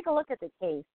 to take a look at the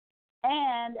case.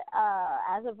 And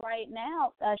as of right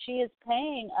now, she is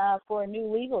paying for a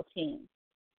new legal team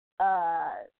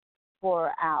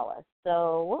for Alice.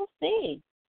 So we'll see.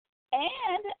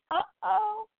 And,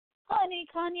 honey,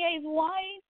 Kanye's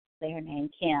wife, say her name,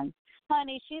 Kim.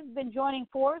 Honey, she's been joining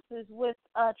forces with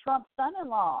Trump's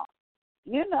son-in-law.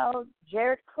 You know,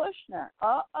 Jared Kushner.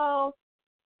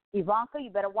 Ivanka, you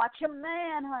better watch your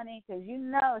man, honey, because you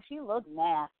know she looks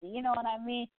nasty. You know what I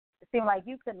mean? It seemed like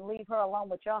you couldn't leave her alone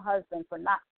with your husband for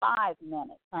not 5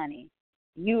 minutes, honey.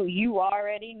 You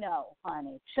already know,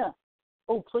 honey.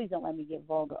 Oh, please don't let me get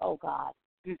vulgar. Oh, God.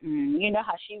 You know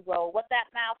how she rolled. What that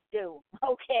mouth do?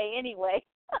 Okay, anyway.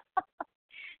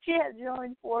 She has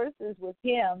joined forces with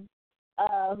him,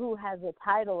 who has the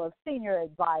title of senior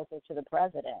advisor to the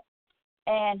president.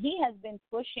 And he has been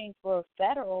pushing for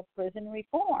federal prison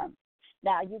reform.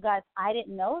 Now, you guys, I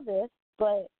didn't know this,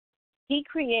 but he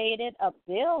created a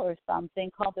bill or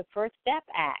something called the First Step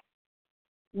Act,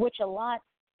 which allots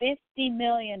 $50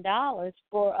 million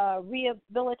for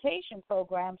rehabilitation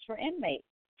programs for inmates.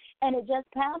 And it just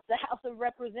passed the House of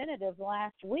Representatives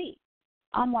last week.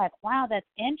 I'm like, wow, that's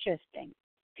interesting.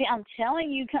 See, I'm telling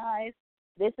you guys,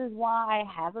 this is why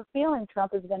I have a feeling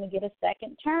Trump is going to get a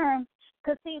second term.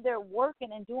 Because, see, they're working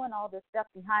and doing all this stuff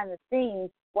behind the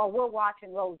scenes while we're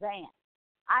watching Roseanne.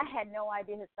 I had no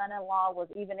idea his son-in-law was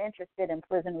even interested in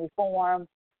prison reform,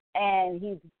 and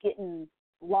he's getting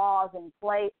laws in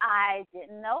place. I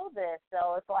didn't know this.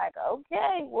 So it's like,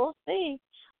 okay, we'll see.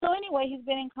 So anyway, he's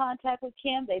been in contact with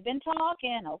Kim. They've been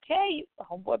talking. Okay,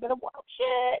 homeboy better watch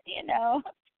it, you know.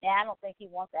 Yeah, I don't think he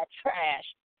wants that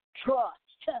trash. Trust.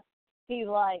 He's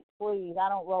like, please, I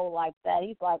don't roll like that.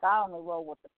 He's like, I only roll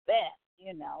with the best,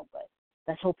 you know, but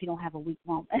let's hope he don't have a weak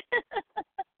moment.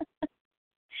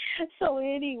 So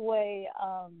anyway,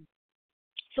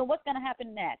 so what's going to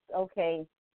happen next? Okay,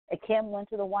 Kim went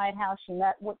to the White House. She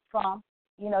met with Trump.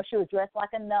 You know, she was dressed like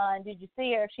a nun. Did you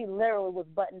see her? She literally was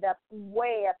buttoned up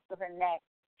way up to her neck.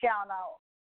 She don't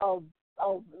know,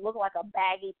 look like a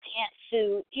baggy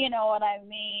pantsuit. You know what I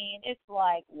mean? It's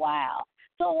like, wow.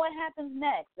 So what happens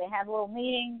next? They have a little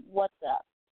meeting. What's up?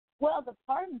 Well, the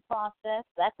pardon process,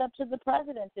 that's up to the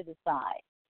president to decide.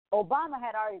 Obama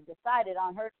had already decided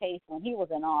on her case when he was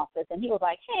in office, and he was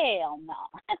like, hell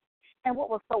no. And what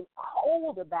was so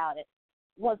cold about it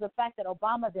was the fact that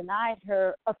Obama denied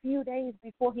her a few days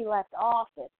before he left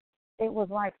office. It was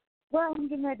like, well, I'm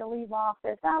getting ready to leave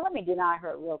office. Now, let me deny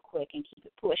her real quick and keep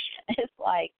it pushing. It's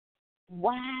like,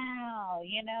 wow,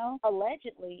 you know.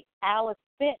 Allegedly, Alice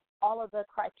fit all of the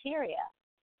criteria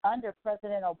under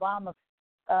President Obama.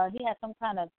 He had some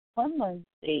kind of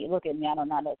clemency. Look at me, I don't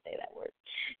know how to say that word.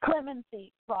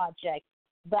 Clemency project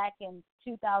back in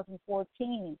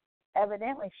 2014.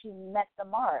 Evidently, she met the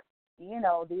mark. You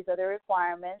know, these are the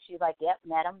requirements. She's like, yep,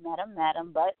 met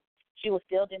him, but she was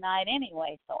still denied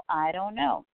anyway, so I don't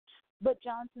know. But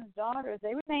Johnson's daughters,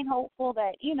 they remain hopeful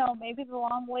that, you know, maybe the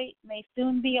long wait may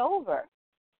soon be over.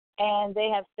 And they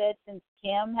have said since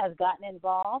Kim has gotten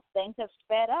involved, things have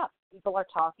sped up. People are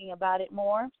talking about it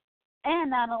more.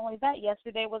 And not only that,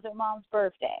 yesterday was her mom's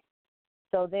birthday.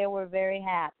 So they were very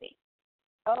happy.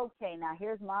 Okay, now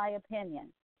here's my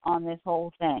opinion on this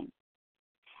whole thing.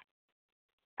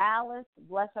 Alice,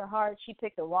 bless her heart, she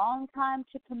picked the wrong time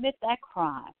to commit that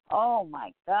crime. Oh,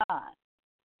 my God.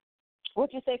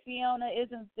 What you say, Fiona,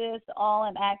 isn't this all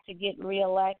an act to get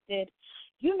reelected?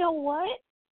 You know what?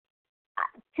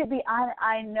 To be honest,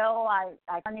 I know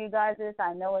I tell you guys this.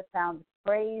 I know it sounds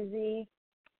crazy.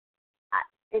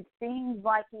 It seems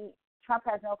like Trump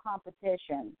has no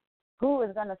competition. Who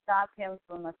is going to stop him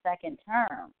from a second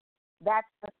term? That's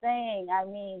the thing. I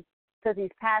mean, because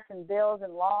he's passing bills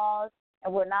and laws,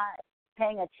 and we're not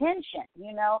paying attention,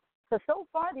 you know. So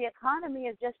far, the economy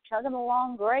is just chugging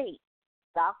along great.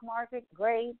 Stock market,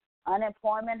 great.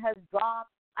 Unemployment has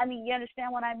dropped. I mean, you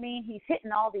understand what I mean? He's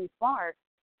hitting all these marks,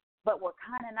 but we're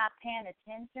kind of not paying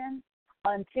attention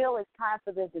until it's time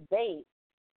for the debate.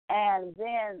 And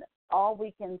then all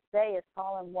we can say is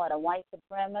call him, what, a white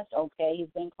supremacist? Okay, he's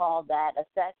been called that.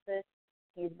 A sexist?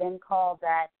 He's been called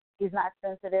that. He's not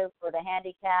sensitive for the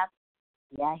handicapped?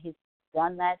 Yeah,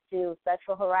 done that to,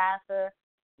 sexual harasser.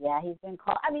 Yeah, he's been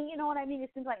caught. I mean, you know what I mean?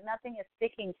 It seems like nothing is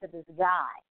sticking to this guy.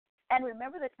 And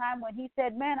remember the time when he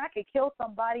said, man, I could kill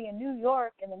somebody in New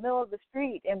York in the middle of the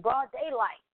street in broad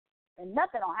daylight, and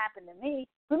nothing will happen to me.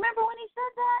 Remember when he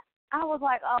said that? I was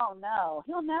like, oh, no,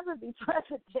 he'll never be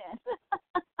president.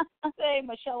 Say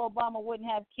Michelle Obama wouldn't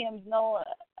have Kim's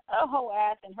a whole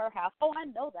ass in her house. Oh, I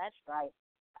know that's right.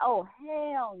 Oh,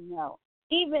 hell no.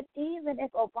 Even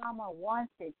if Obama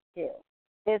wanted to.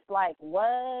 It's like,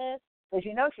 what? Because,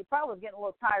 you know, she probably was getting a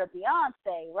little tired of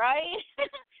Beyonce, right?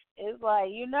 It's like,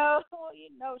 you know,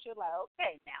 she was like,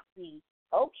 okay, now, see.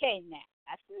 Okay, now.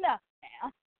 That's enough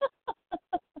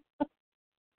now.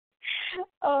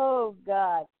 Oh,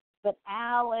 God. But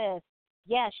Alice,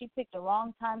 yeah, she picked the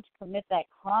wrong time to commit that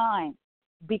crime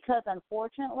because,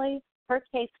 unfortunately, her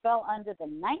case fell under the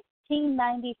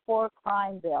 1994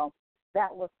 crime bill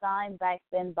that was signed back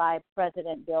then by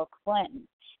President Bill Clinton.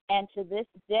 And to this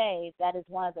day, that is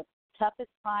one of the toughest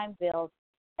crime bills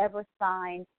ever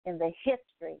signed in the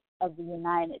history of the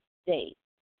United States.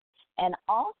 And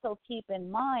also keep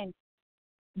in mind,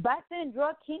 back then,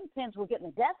 drug kingpins were getting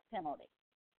the death penalty.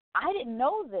 I didn't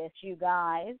know this, you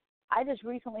guys. I just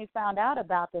recently found out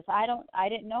about this. I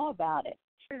didn't know about it.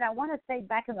 And I want to say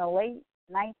back in the late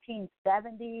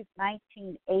 1970s,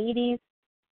 1980s.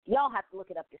 Y'all have to look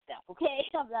it up yourself, okay?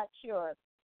 I'm not sure.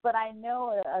 But I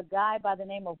know a guy by the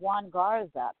name of Juan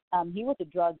Garza. He was a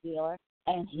drug dealer,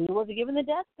 and he was given the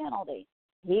death penalty.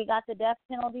 He got the death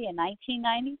penalty in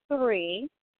 1993,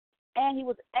 and he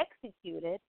was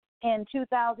executed in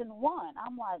 2001.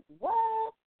 I'm like,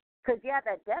 what? Because, yeah,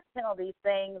 that death penalty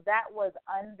thing, that was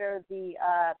under the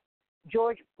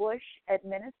George Bush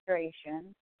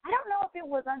administration. I don't know if it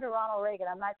was under Ronald Reagan.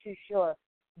 I'm not too sure.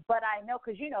 But I know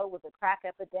because, you know, it was a crack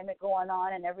epidemic going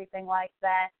on and everything like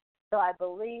that. So I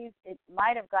believe it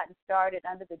might have gotten started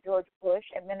under the George Bush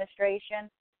administration,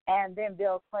 and then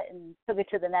Bill Clinton took it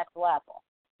to the next level,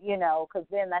 you know, because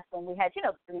then that's when we had, you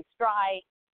know, the 3 strikes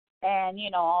and, you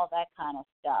know, all that kind of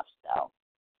stuff. So,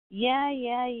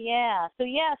 yeah.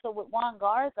 So with Juan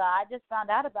Garza, I just found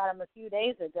out about him a few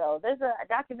days ago. There's a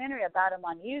documentary about him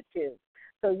on YouTube.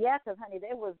 So, yeah, because, honey,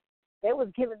 they was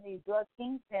giving these drug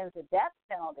kingpins a death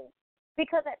penalty.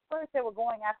 Because at first they were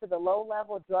going after the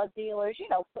low-level drug dealers, you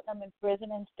know, putting them in prison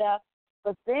and stuff.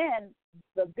 But then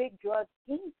the big drug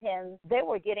kingpins, they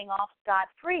were getting off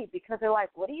scot-free because they're like,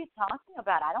 what are you talking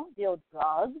about? I don't deal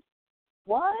drugs.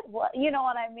 What? You know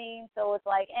what I mean? So it's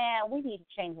like, we need to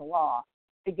change the law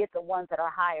to get the ones that are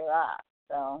higher up.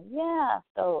 So, yeah,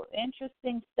 so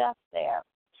interesting stuff there.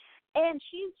 And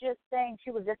she's just saying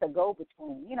she was just a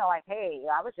go-between. You know, like, hey,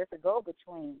 I was just a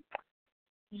go-between.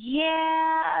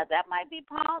 Yeah, that might be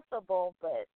possible,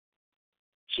 but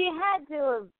she had to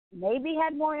have maybe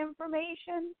had more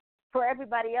information for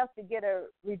everybody else to get a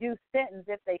reduced sentence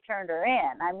if they turned her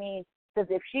in. I mean, because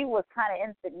if she was kind of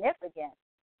insignificant,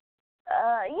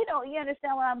 you know, you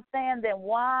understand what I'm saying, then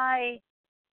why,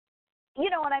 you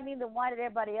know what I mean, then why did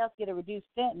everybody else get a reduced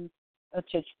sentence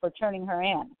for turning her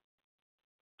in?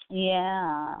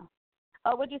 Yeah.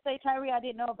 Oh, what'd you say, Tyree? I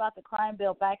didn't know about the crime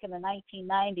bill back in the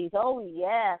 1990s. Oh,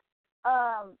 yes.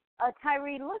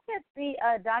 Tyree, look at the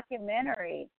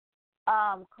documentary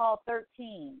called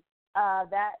 13.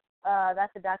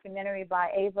 That's a documentary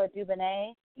by Ava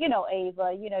DuVernay. You know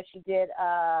Ava. You know she did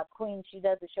Queen. She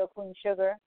does the show Queen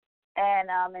Sugar, and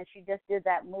she just did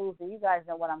that movie. You guys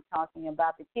know what I'm talking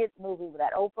about. The kids movie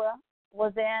that Oprah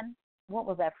was in. What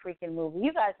was that freaking movie?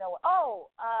 You guys know what? Oh,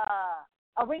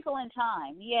 A Wrinkle in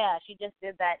Time. Yeah, she just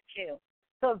did that too.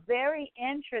 So very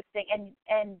interesting.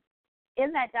 And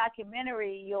in that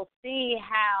documentary, you'll see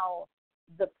how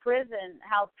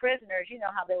prisoners, you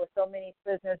know, how there were so many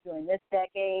prisoners during this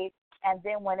decade. And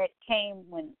then when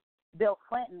Bill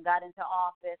Clinton got into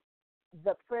office,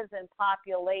 the prison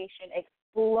population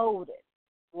exploded.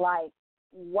 Like,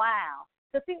 wow.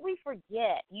 So see, we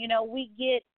forget, you know, we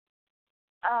get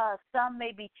some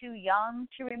may be too young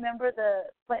to remember the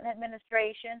Clinton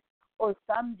administration, or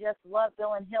some just love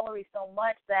Bill and Hillary so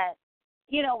much that,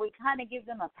 you know, we kind of give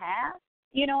them a pass,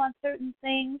 you know, on certain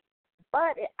things.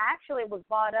 But it actually was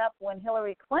brought up when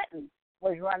Hillary Clinton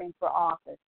was running for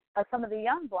office. Some of the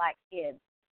young black kids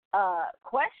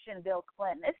questioned Bill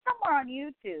Clinton. It's somewhere on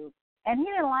YouTube, and he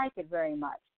didn't like it very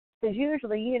much. Because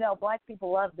usually, you know, black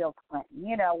people love Bill Clinton.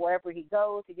 You know, wherever he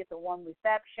goes, he gets a warm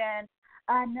reception.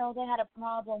 I know they had a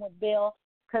problem with Bill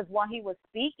because while he was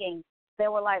speaking, they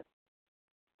were like,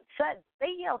 they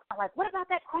yelled, like, what about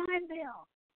that crime bill?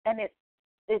 And it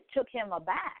took him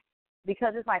aback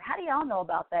because it's like, how do y'all know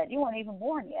about that? You weren't even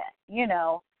born yet, you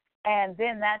know. And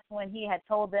then that's when he had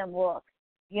told them, look,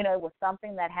 you know, it was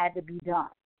something that had to be done.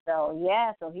 So,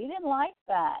 yeah, so he didn't like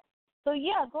that. So,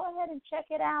 yeah, go ahead and check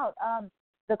it out.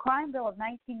 The crime bill of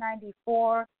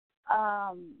 1994,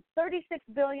 $36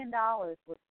 billion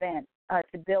was spent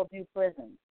to build new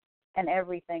prisons and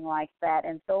everything like that.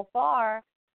 And so far,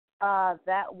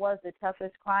 that was the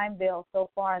toughest crime bill so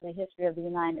far in the history of the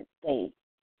United States.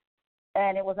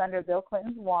 And it was under Bill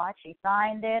Clinton's watch. He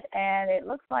signed it, and it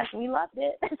looks like we loved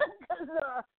it because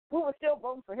we were still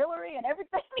voting for Hillary and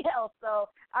everything else. So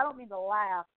I don't mean to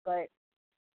laugh, but,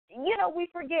 we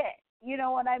forget. You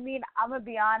know what I mean? I'm going to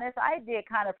be honest. I did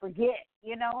kind of forget,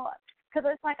 because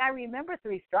it's like I remember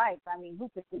three strikes. I mean, who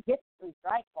could forget the three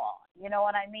strike law? You know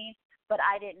what I mean? But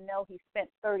I didn't know he spent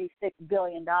 $36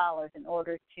 billion in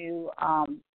order to,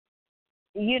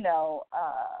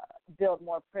 build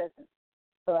more prisons.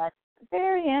 So that's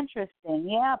very interesting.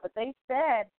 Yeah, but they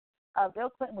said Bill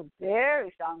Clinton was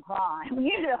very strong crime.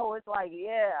 It's like,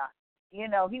 yeah,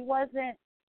 he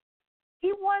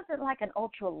wasn't like an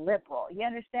ultra liberal. You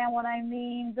understand what I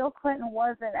mean? Bill Clinton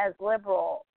wasn't as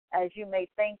liberal as you may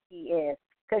think he is.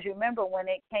 Because remember, when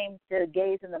it came to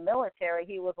gays in the military,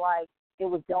 he was like, it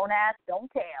was don't ask,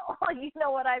 don't tell. You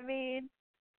know what I mean?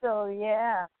 So,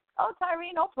 yeah. Oh,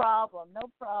 Tyree, no problem. No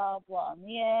problem.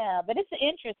 Yeah, but it's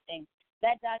interesting.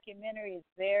 That documentary is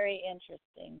very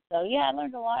interesting. So, yeah, I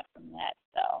learned a lot from that.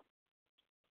 So,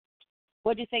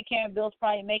 what do you say, Karen? Bill's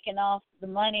probably making off the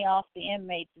money off the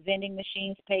inmates, vending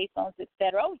machines, payphones,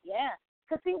 etc. Oh, yeah.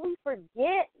 Because, see, we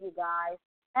forget, you guys.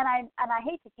 And I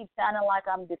hate to keep sounding like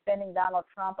I'm defending Donald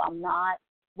Trump. I'm not.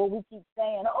 But we keep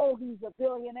saying, oh, he's a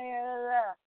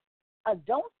billionaire.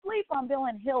 Don't sleep on Bill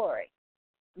and Hillary.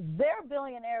 They're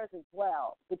billionaires as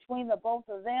well. Between the both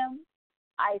of them,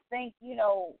 I think,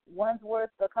 one's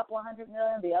worth a couple of $100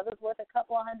 million, the other's worth a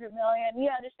couple of $100 million. You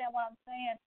understand what I'm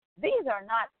saying? These are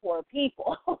not poor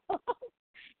people.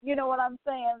 You know what I'm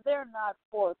saying? They're not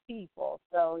poor people.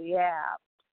 So, yeah.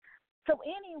 So,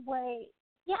 anyway,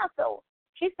 yeah, so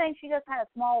she's saying she just had a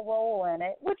small role in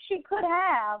it, which she could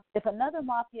have if another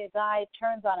mafia guy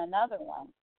turns on another one.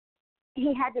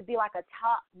 He had to be like a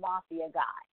top mafia guy.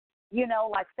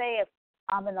 Like say if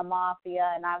I'm in the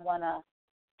mafia and I want to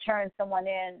turn someone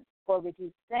in for a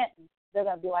reduced sentence, they're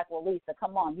going to be like, well, Lisa,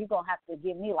 come on, you're going to have to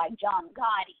give me like John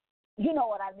Gotti. You know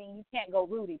what I mean? You can't go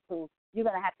Rudy Poo. You're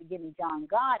going to have to give me John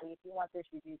Gotti if you want this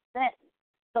reduced sentence.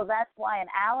 So that's why in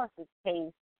Alice's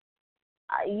case,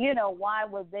 why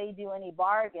would they do any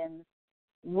bargains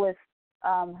with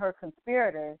her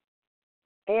conspirators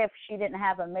if she didn't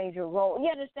have a major role? You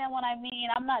understand what I mean?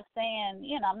 I'm not saying,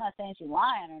 I'm not saying she's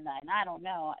lying or nothing. I don't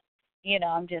know.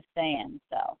 I'm just saying.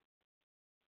 So,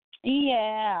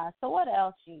 yeah. So what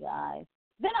else, you guys?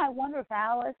 Then I wonder if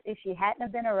Alice, if she hadn't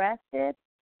have been arrested,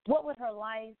 what would her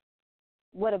life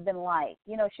would have been like?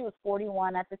 She was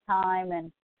 41 at the time,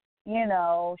 and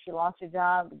she lost her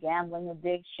job, gambling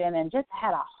addiction, and just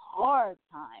had a hard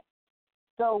time.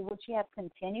 So would she have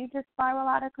continued to spiral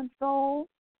out of control?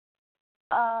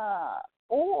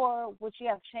 Or would she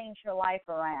have changed her life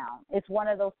around? It's one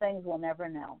of those things we'll never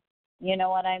know. You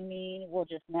know what I mean? We'll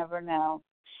just never know.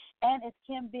 And is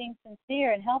Kim being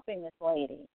sincere in helping this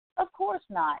lady? Of course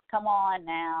not. Come on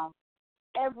now.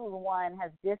 Everyone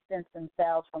has distanced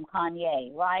themselves from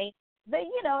Kanye, right?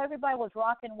 Everybody was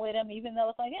rocking with him, even though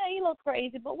it's like, yeah, you look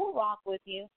crazy, but we'll rock with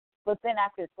you. But then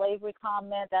after the slavery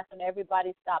comment, that's when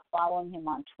everybody stopped following him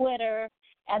on Twitter.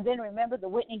 And then remember the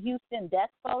Whitney Houston death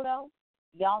photo?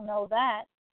 Y'all know that.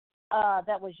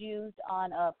 That was used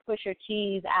on Pusha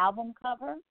T's album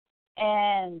cover.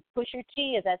 And Pusha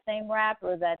T is that same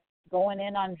rapper that's going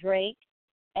in on Drake.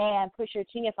 And Pusha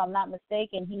T, if I'm not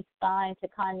mistaken, he's signed to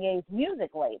Kanye's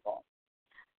music label.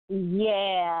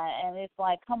 Yeah, and it's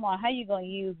like, come on, how you going to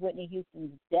use Whitney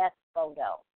Houston's death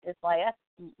photo? It's like,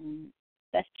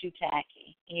 that's too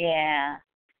tacky. Yeah.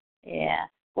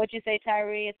 What you say,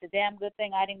 Tyree? It's a damn good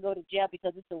thing I didn't go to jail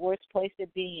because it's the worst place to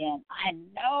be in. I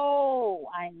know,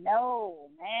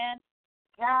 man.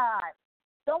 God.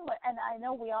 So much, and I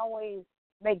know we always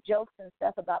make jokes and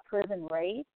stuff about prison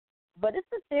rape, but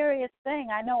it's a serious thing.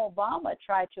 I know Obama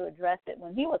tried to address it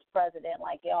when he was president,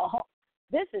 like, y'all,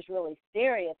 this is really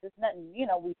serious. It's nothing,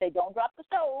 we say don't drop the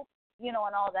stove, and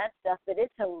all that stuff, but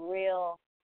it's a real,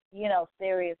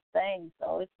 serious thing.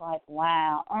 So it's like,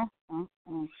 wow.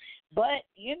 But,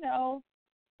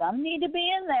 some need to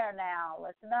be in there now.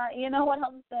 Let's not, you know what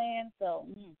I'm saying? So,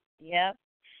 yep.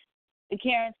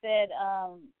 Karen said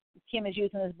Kim is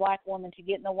using this black woman to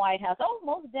get in the White House. Oh,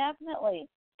 most definitely.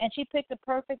 And she picked a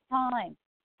perfect time.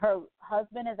 Her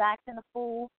husband is acting a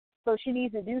fool, so she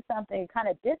needs to do something to kind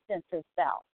of distance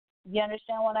herself. You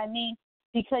understand what I mean?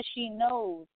 Because she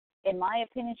knows, in my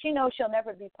opinion, she knows she'll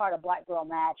never be part of Black Girl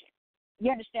Magic.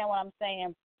 You understand what I'm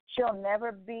saying? She'll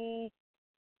never be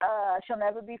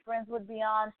friends with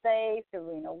Beyonce,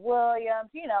 Serena Williams.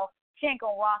 She ain't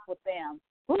gonna rock with them.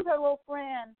 Who's her little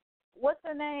friend? What's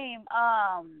her name?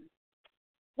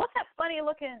 What's that funny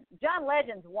looking John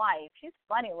Legend's wife? She's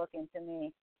funny looking to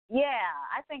me. Yeah,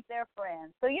 I think they're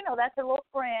friends. So that's her little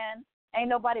friend. Ain't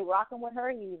nobody rocking with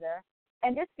her either.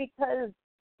 And just because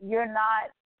you're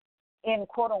not in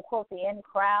quote unquote the in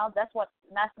crowd, that's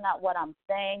not what I'm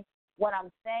saying. What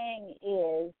I'm saying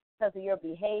is because of your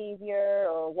behavior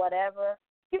or whatever,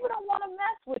 people don't want to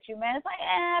mess with you, man. It's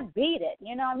like, beat it.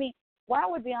 You know what I mean? Why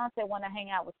would Beyonce want to hang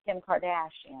out with Kim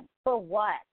Kardashian? For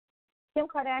what? Kim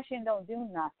Kardashian don't do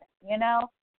nothing,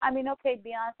 I mean, okay,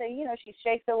 Beyonce, she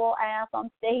shakes her little ass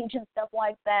on stage and stuff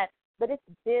like that, but it's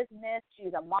business.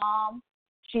 She's a mom.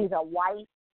 She's a wife.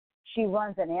 She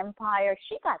runs an empire.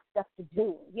 She got stuff to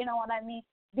do. You know what I mean?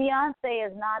 Beyonce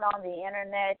is not on the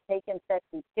internet taking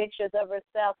sexy pictures of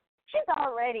herself. She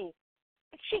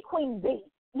Queen Bee.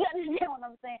 You understand what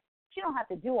I'm saying? She don't have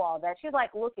to do all that. She's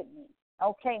like, look at me.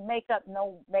 Okay, makeup,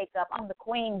 no makeup. I'm the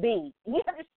Queen Bee. You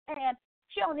understand?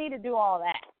 She don't need to do all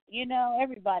that.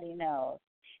 Everybody knows.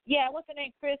 Yeah, what's her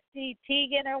name? Chrissy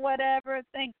Teigen or whatever.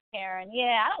 Thanks, Karen.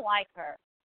 Yeah, I don't like her.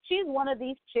 She's one of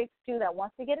these chicks, too, that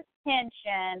wants to get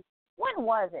attention. When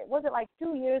was it? Was it like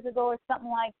 2 years ago or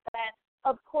something like that?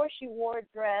 Of course she wore a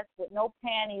dress with no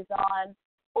panties on.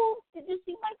 Oh, did you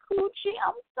see my coochie?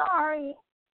 I'm sorry.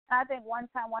 And I think one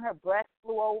time when her breast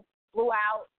flew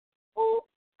out, oh,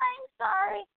 I'm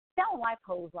sorry. I don't like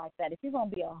hoes like that. If you're going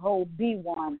to be a hoe, be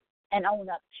one and own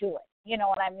up to it. You know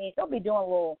what I mean? They'll be doing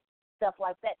little stuff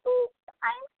like that. Ooh,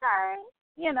 I'm sorry.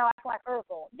 Act like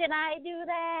Urkel. Did I do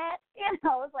that? It's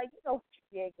like,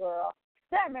 yeah, girl.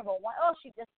 Then I remember one, she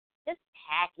just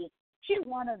tacky. She's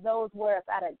one of those where if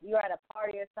you're at a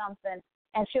party or something,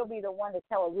 and she'll be the one to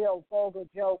tell a real vulgar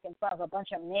joke in front of a bunch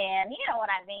of men. You know what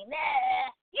I mean?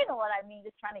 You know what I mean?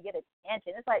 Just trying to get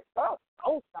attention. It's like, go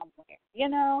somewhere,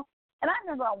 And I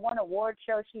remember on one award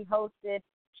show she hosted,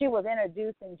 she was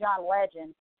introducing John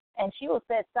Legend, and she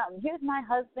said something, here's my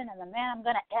husband and the man I'm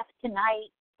going to F tonight,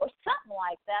 or something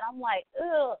like that. I'm like,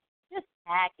 ugh, just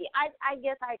tacky. I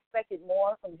guess I expected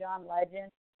more from John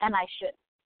Legend, and I shouldn't.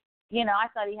 I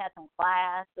thought he had some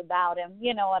class about him.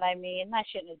 You know what I mean? I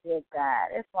shouldn't have did that.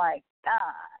 It's like,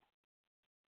 God.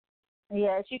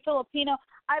 Yeah, is she Filipino?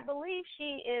 I believe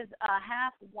she is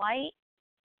half white,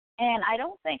 and I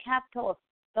don't think half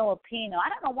Filipino. I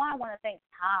don't know why I want to think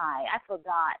Thai. I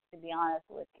forgot, to be honest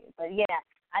with you. But, yeah,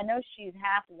 I know she's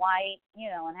half white,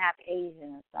 and half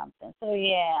Asian or something. So,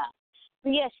 yeah.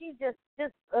 But, yeah, she's just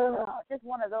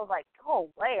one of those, like,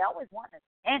 go away. I always want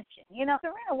attention.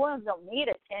 Serena Williams don't need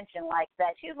attention like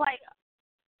that. She's like,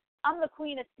 I'm the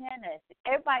queen of tennis.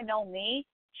 Everybody know me.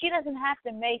 She doesn't have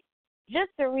to make just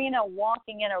Serena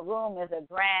walking in a room is a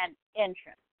grand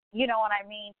entrance. You know what I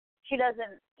mean? She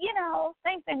doesn't,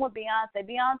 same thing with Beyonce.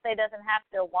 Beyonce doesn't have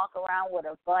to walk around with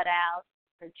her butt out,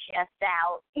 her chest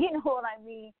out. You know what I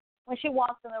mean? When she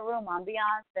walks in the room, I'm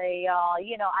Beyonce, y'all.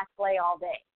 I play all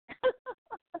day.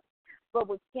 But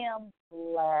with Kim,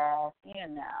 bless,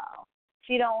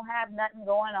 she don't have nothing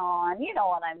going on. You know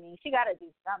what I mean? She got to do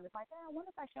something. It's like, I wonder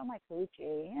if I show my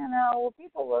coochie. Will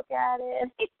people look at it?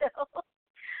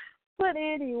 But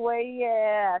anyway,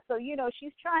 yeah. So,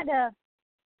 she's trying to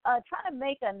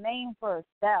make a name for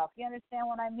herself. You understand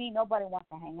what I mean? Nobody wants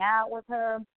to hang out with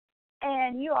her.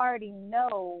 And you already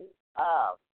know,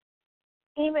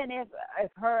 even if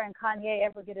her and Kanye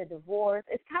ever get a divorce,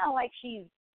 it's kind of like she's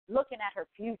looking at her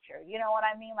future. You know what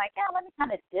I mean? Like, let me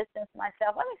kind of distance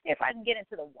myself. Let me see if I can get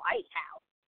into the White House.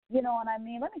 You know what I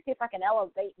mean? Let me see if I can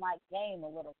elevate my game a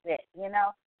little bit,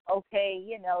 Okay,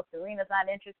 Serena's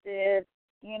not interested.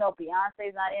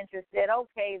 Beyonce's not interested.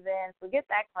 Okay, then forget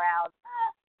that crowd.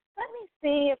 Let me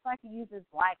see if I can use this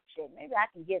black chick. Maybe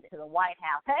I can get to the White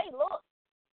House. Hey, look,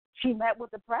 she met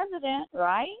with the president,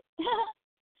 right?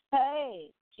 Hey,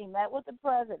 she met with the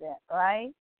president,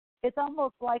 right? It's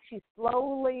almost like she's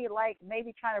slowly, like,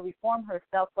 maybe trying to reform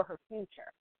herself for her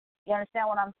future. You understand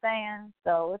what I'm saying?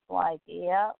 So it's like,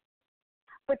 yeah.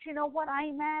 But you know what? I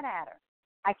ain't mad at her.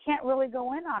 I can't really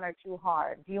go in on her too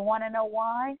hard. Do you want to know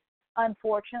why?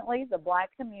 Unfortunately, the black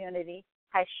community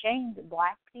has shamed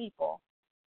black people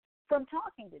from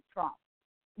talking to Trump,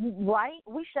 right?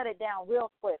 We shut it down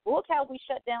real quick. Look how we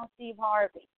shut down Steve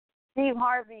Harvey. Steve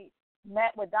Harvey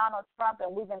met with Donald Trump,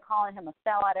 and we've been calling him a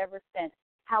sellout ever since.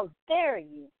 How dare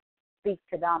you speak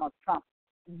to Donald Trump?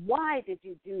 Why did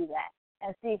you do that?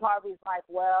 And Steve Harvey's like,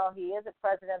 well, he is the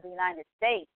president of the United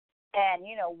States. And,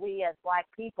 we as black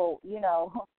people,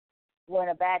 we're in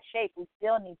a bad shape. We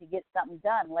still need to get something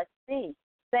done. Let's see.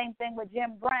 Same thing with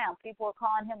Jim Brown. People are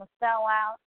calling him a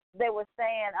sellout. they were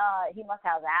saying he must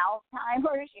have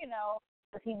Alzheimer's,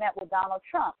 because he met with Donald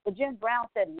Trump. But Jim Brown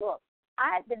said, look,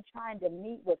 I've been trying to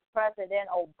meet with President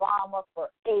Obama for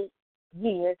 8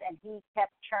 years, and he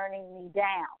kept turning me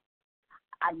down.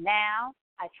 Now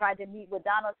I tried to meet with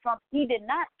Donald Trump. He did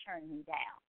not turn me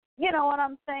down. You know what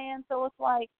I'm saying? So it's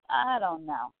like, I don't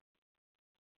know.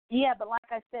 Yeah, but like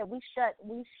I said, we shut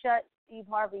Steve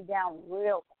Harvey down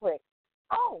real quick.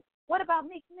 Oh, what about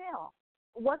Meek Mill?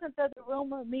 Wasn't there the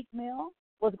rumor Meek Mill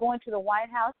was going to the White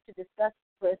House to discuss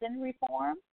prison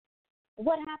reform?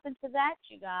 What happened to that,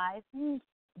 you guys?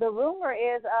 The rumor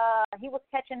is he was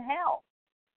catching hell,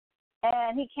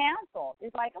 and he canceled.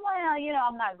 He's like, well,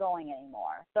 I'm not going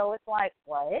anymore. So it's like,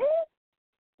 what?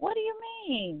 What do you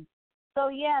mean? So,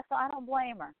 yeah, so I don't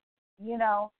blame her.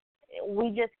 We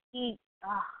just keep,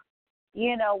 how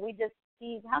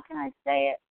can I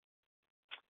say it?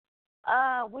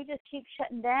 We just keep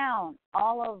shutting down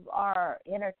all of our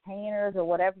entertainers or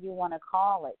whatever you want to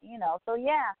call it, So,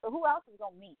 yeah, so who else is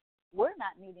going to meet? We're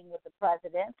not meeting with the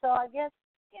president. So I guess,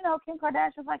 Kim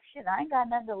Kardashian's like, shit, I ain't got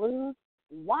nothing to lose.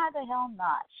 Why the hell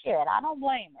not? Shit, I don't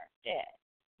blame her. Shit.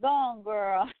 Go on,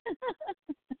 girl.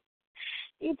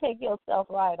 You take yourself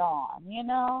right on,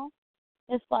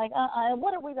 It's like,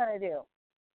 what are we going to do?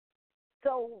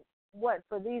 So what,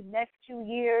 for these next 2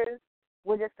 years,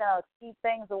 we're just going to keep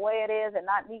things the way it is and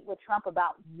not meet with Trump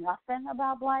about nothing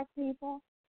about black people?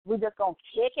 We're just going to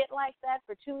kick it like that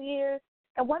for 2 years?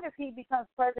 I wonder if he becomes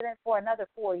president for another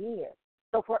 4 years.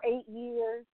 So for 8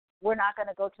 years, we're not going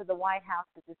to go to the White House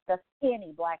to discuss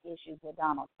any black issues with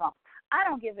Donald Trump. I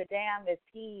don't give a damn if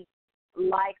he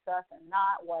likes us or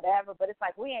not, whatever, but it's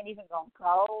like we ain't even going to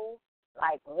go.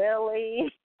 Like,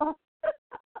 really?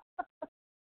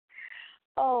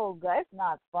 Oh, God, it's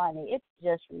not funny. It's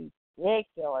just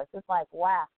ridiculous. It's like,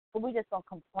 wow. So we just going to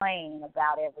complain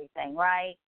about everything,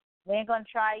 right? We ain't going to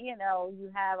try, you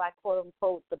have, I quote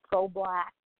unquote, the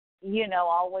pro-black,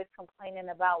 always complaining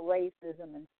about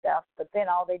racism and stuff, but then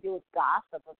all they do is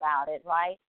gossip about it,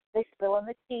 right? They spilling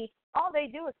the tea. All they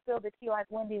do is spill the tea like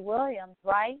Wendy Williams,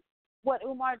 right? What,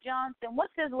 Umar Johnson,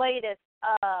 what's his latest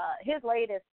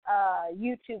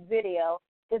YouTube video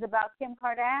is about Kim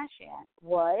Kardashian.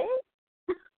 What?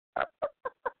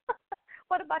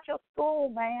 What about your school,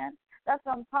 man? That's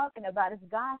what I'm talking about. It's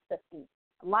gossipy.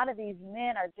 A lot of these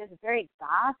men are just very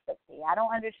gossipy. I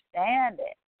don't understand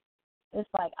it. It's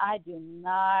like, I do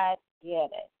not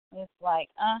get it. It's like,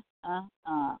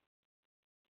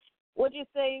 What'd you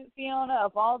say, Fiona?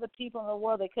 Of all the people in the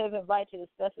world they could have invited to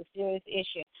discuss a serious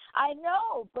issue. I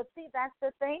know, but see, that's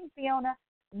the thing, Fiona.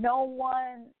 No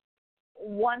one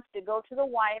wants to go to the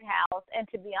White House, and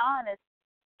to be honest,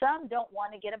 some don't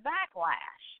want to get a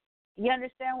backlash. You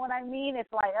understand what I mean?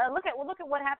 It's like, look at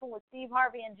what happened with Steve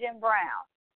Harvey and Jim Brown.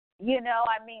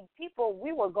 People,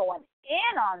 we were going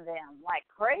in on them like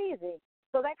crazy.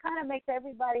 So that kind of makes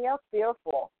everybody else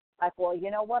fearful. Like, well, you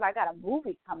know what? I got a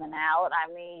movie coming out. I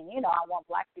want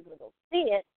black people to go see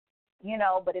it,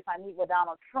 but if I meet with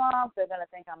Donald Trump, they're going to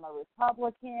think I'm a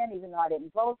Republican, even though I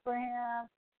didn't vote for him.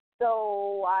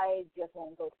 So I just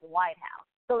won't go to the White House.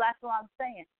 So that's what I'm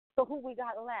saying. So who we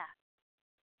got left?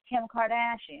 Kim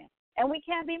Kardashian. And we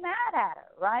can't be mad at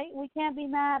her, right? We can't be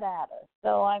mad at her.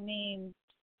 So,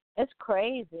 it's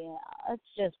crazy.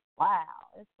 It's just, wow.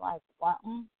 It's like, wow.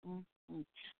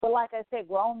 But like I said,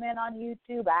 grown men on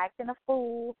YouTube acting a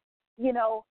fool,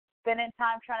 spending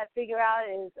time trying to figure out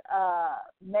is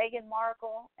Meghan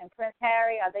Markle and Prince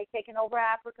Harry, are they taking over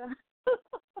Africa?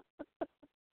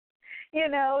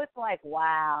 It's like,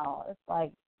 wow. It's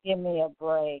like, give me a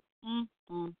break.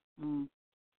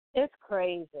 It's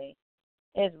crazy.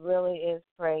 It really is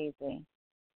crazy.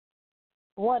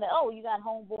 You got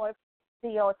homeboy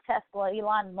CEO of Tesla,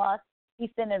 Elon Musk.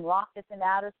 He's sending rockets into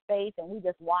outer space, and we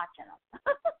just watching them.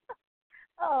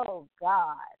 Oh,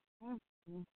 God.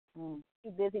 Too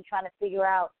busy trying to figure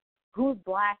out who's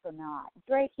black or not.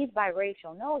 Drake, he's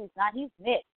biracial. No, he's not. He's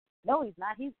mixed. No, he's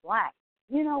not. He's black.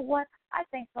 You know what? I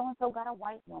think so-and-so got a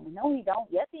white woman. No, he don't.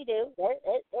 Yes, he do.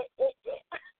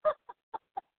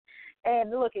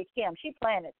 And look at Kim. She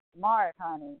playing it smart,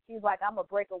 honey. She's like, I'm going to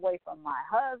break away from my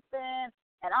husband,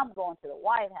 and I'm going to the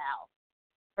White House.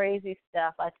 Crazy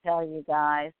stuff, I tell you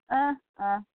guys. Oh,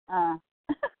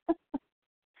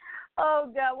 God.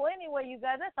 Well, anyway, you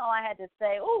guys, that's all I had to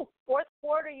say. Ooh, fourth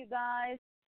quarter, you guys.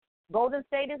 Golden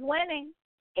State is winning,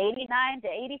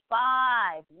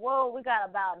 89-85. Whoa, we got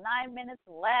about 9 minutes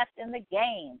left in the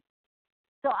game.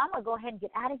 So I'm going to go ahead and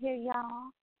get out of here, y'all,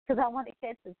 because I want to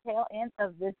catch the tail end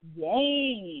of this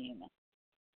game.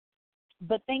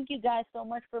 But thank you guys so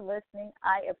much for listening.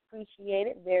 I appreciate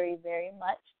it very, very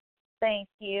much. Thank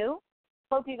you.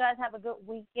 Hope you guys have a good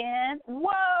weekend.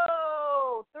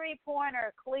 Whoa!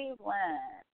 3-pointer,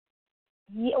 Cleveland.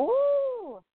 Yeah,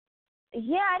 ooh.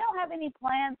 Yeah, I don't have any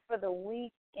plans for the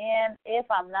weekend, if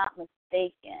I'm not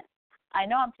mistaken. I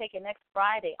know I'm taking next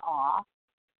Friday off.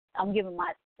 I'm giving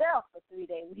myself a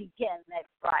 3-day weekend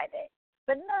next Friday.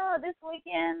 But no, this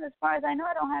weekend, as far as I know,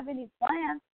 I don't have any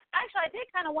plans. Actually, I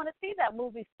did kind of want to see that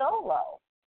movie Solo.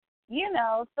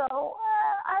 So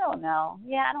I don't know.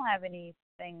 Yeah, I don't have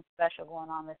anything special going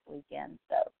on this weekend.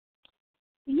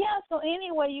 So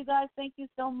anyway, you guys, thank you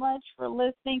so much for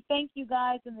listening. Thank you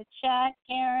guys in the chat,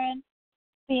 Karen,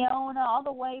 Fiona, all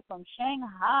the way from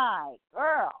Shanghai.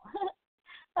 Girl.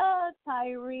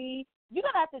 Tyree. You're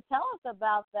going to have to tell us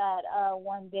about that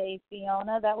one day,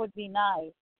 Fiona. That would be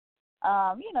nice.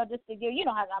 Just to give,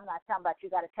 I'm not talking about you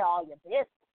got to tell all your business.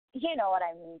 You know what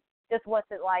I mean? Just what's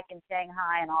it like in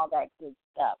Shanghai and all that good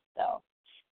stuff. So,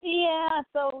 yeah,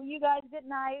 so you guys, good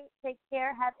night. Take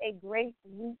care. Have a great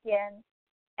weekend.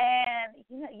 And,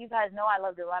 you guys know I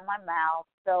love to run my mouth.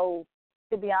 So,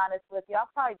 to be honest with you, I'll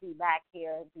probably be back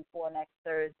here before next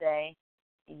Thursday.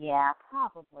 Yeah,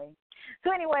 probably.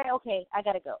 So, anyway, okay, I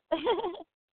got to go.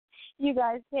 You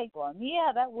guys take one.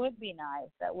 Yeah, that would be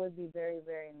nice. That would be very,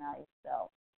 very nice. So,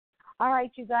 all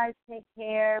right, you guys, take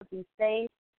care. Be safe.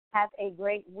 Have a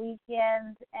great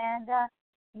weekend. And,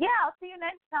 I'll see you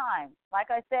next time. Like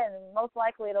I said, most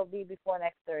likely it'll be before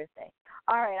next Thursday.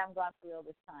 All right, I'm gone for real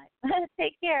this time.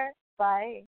 Take care. Bye.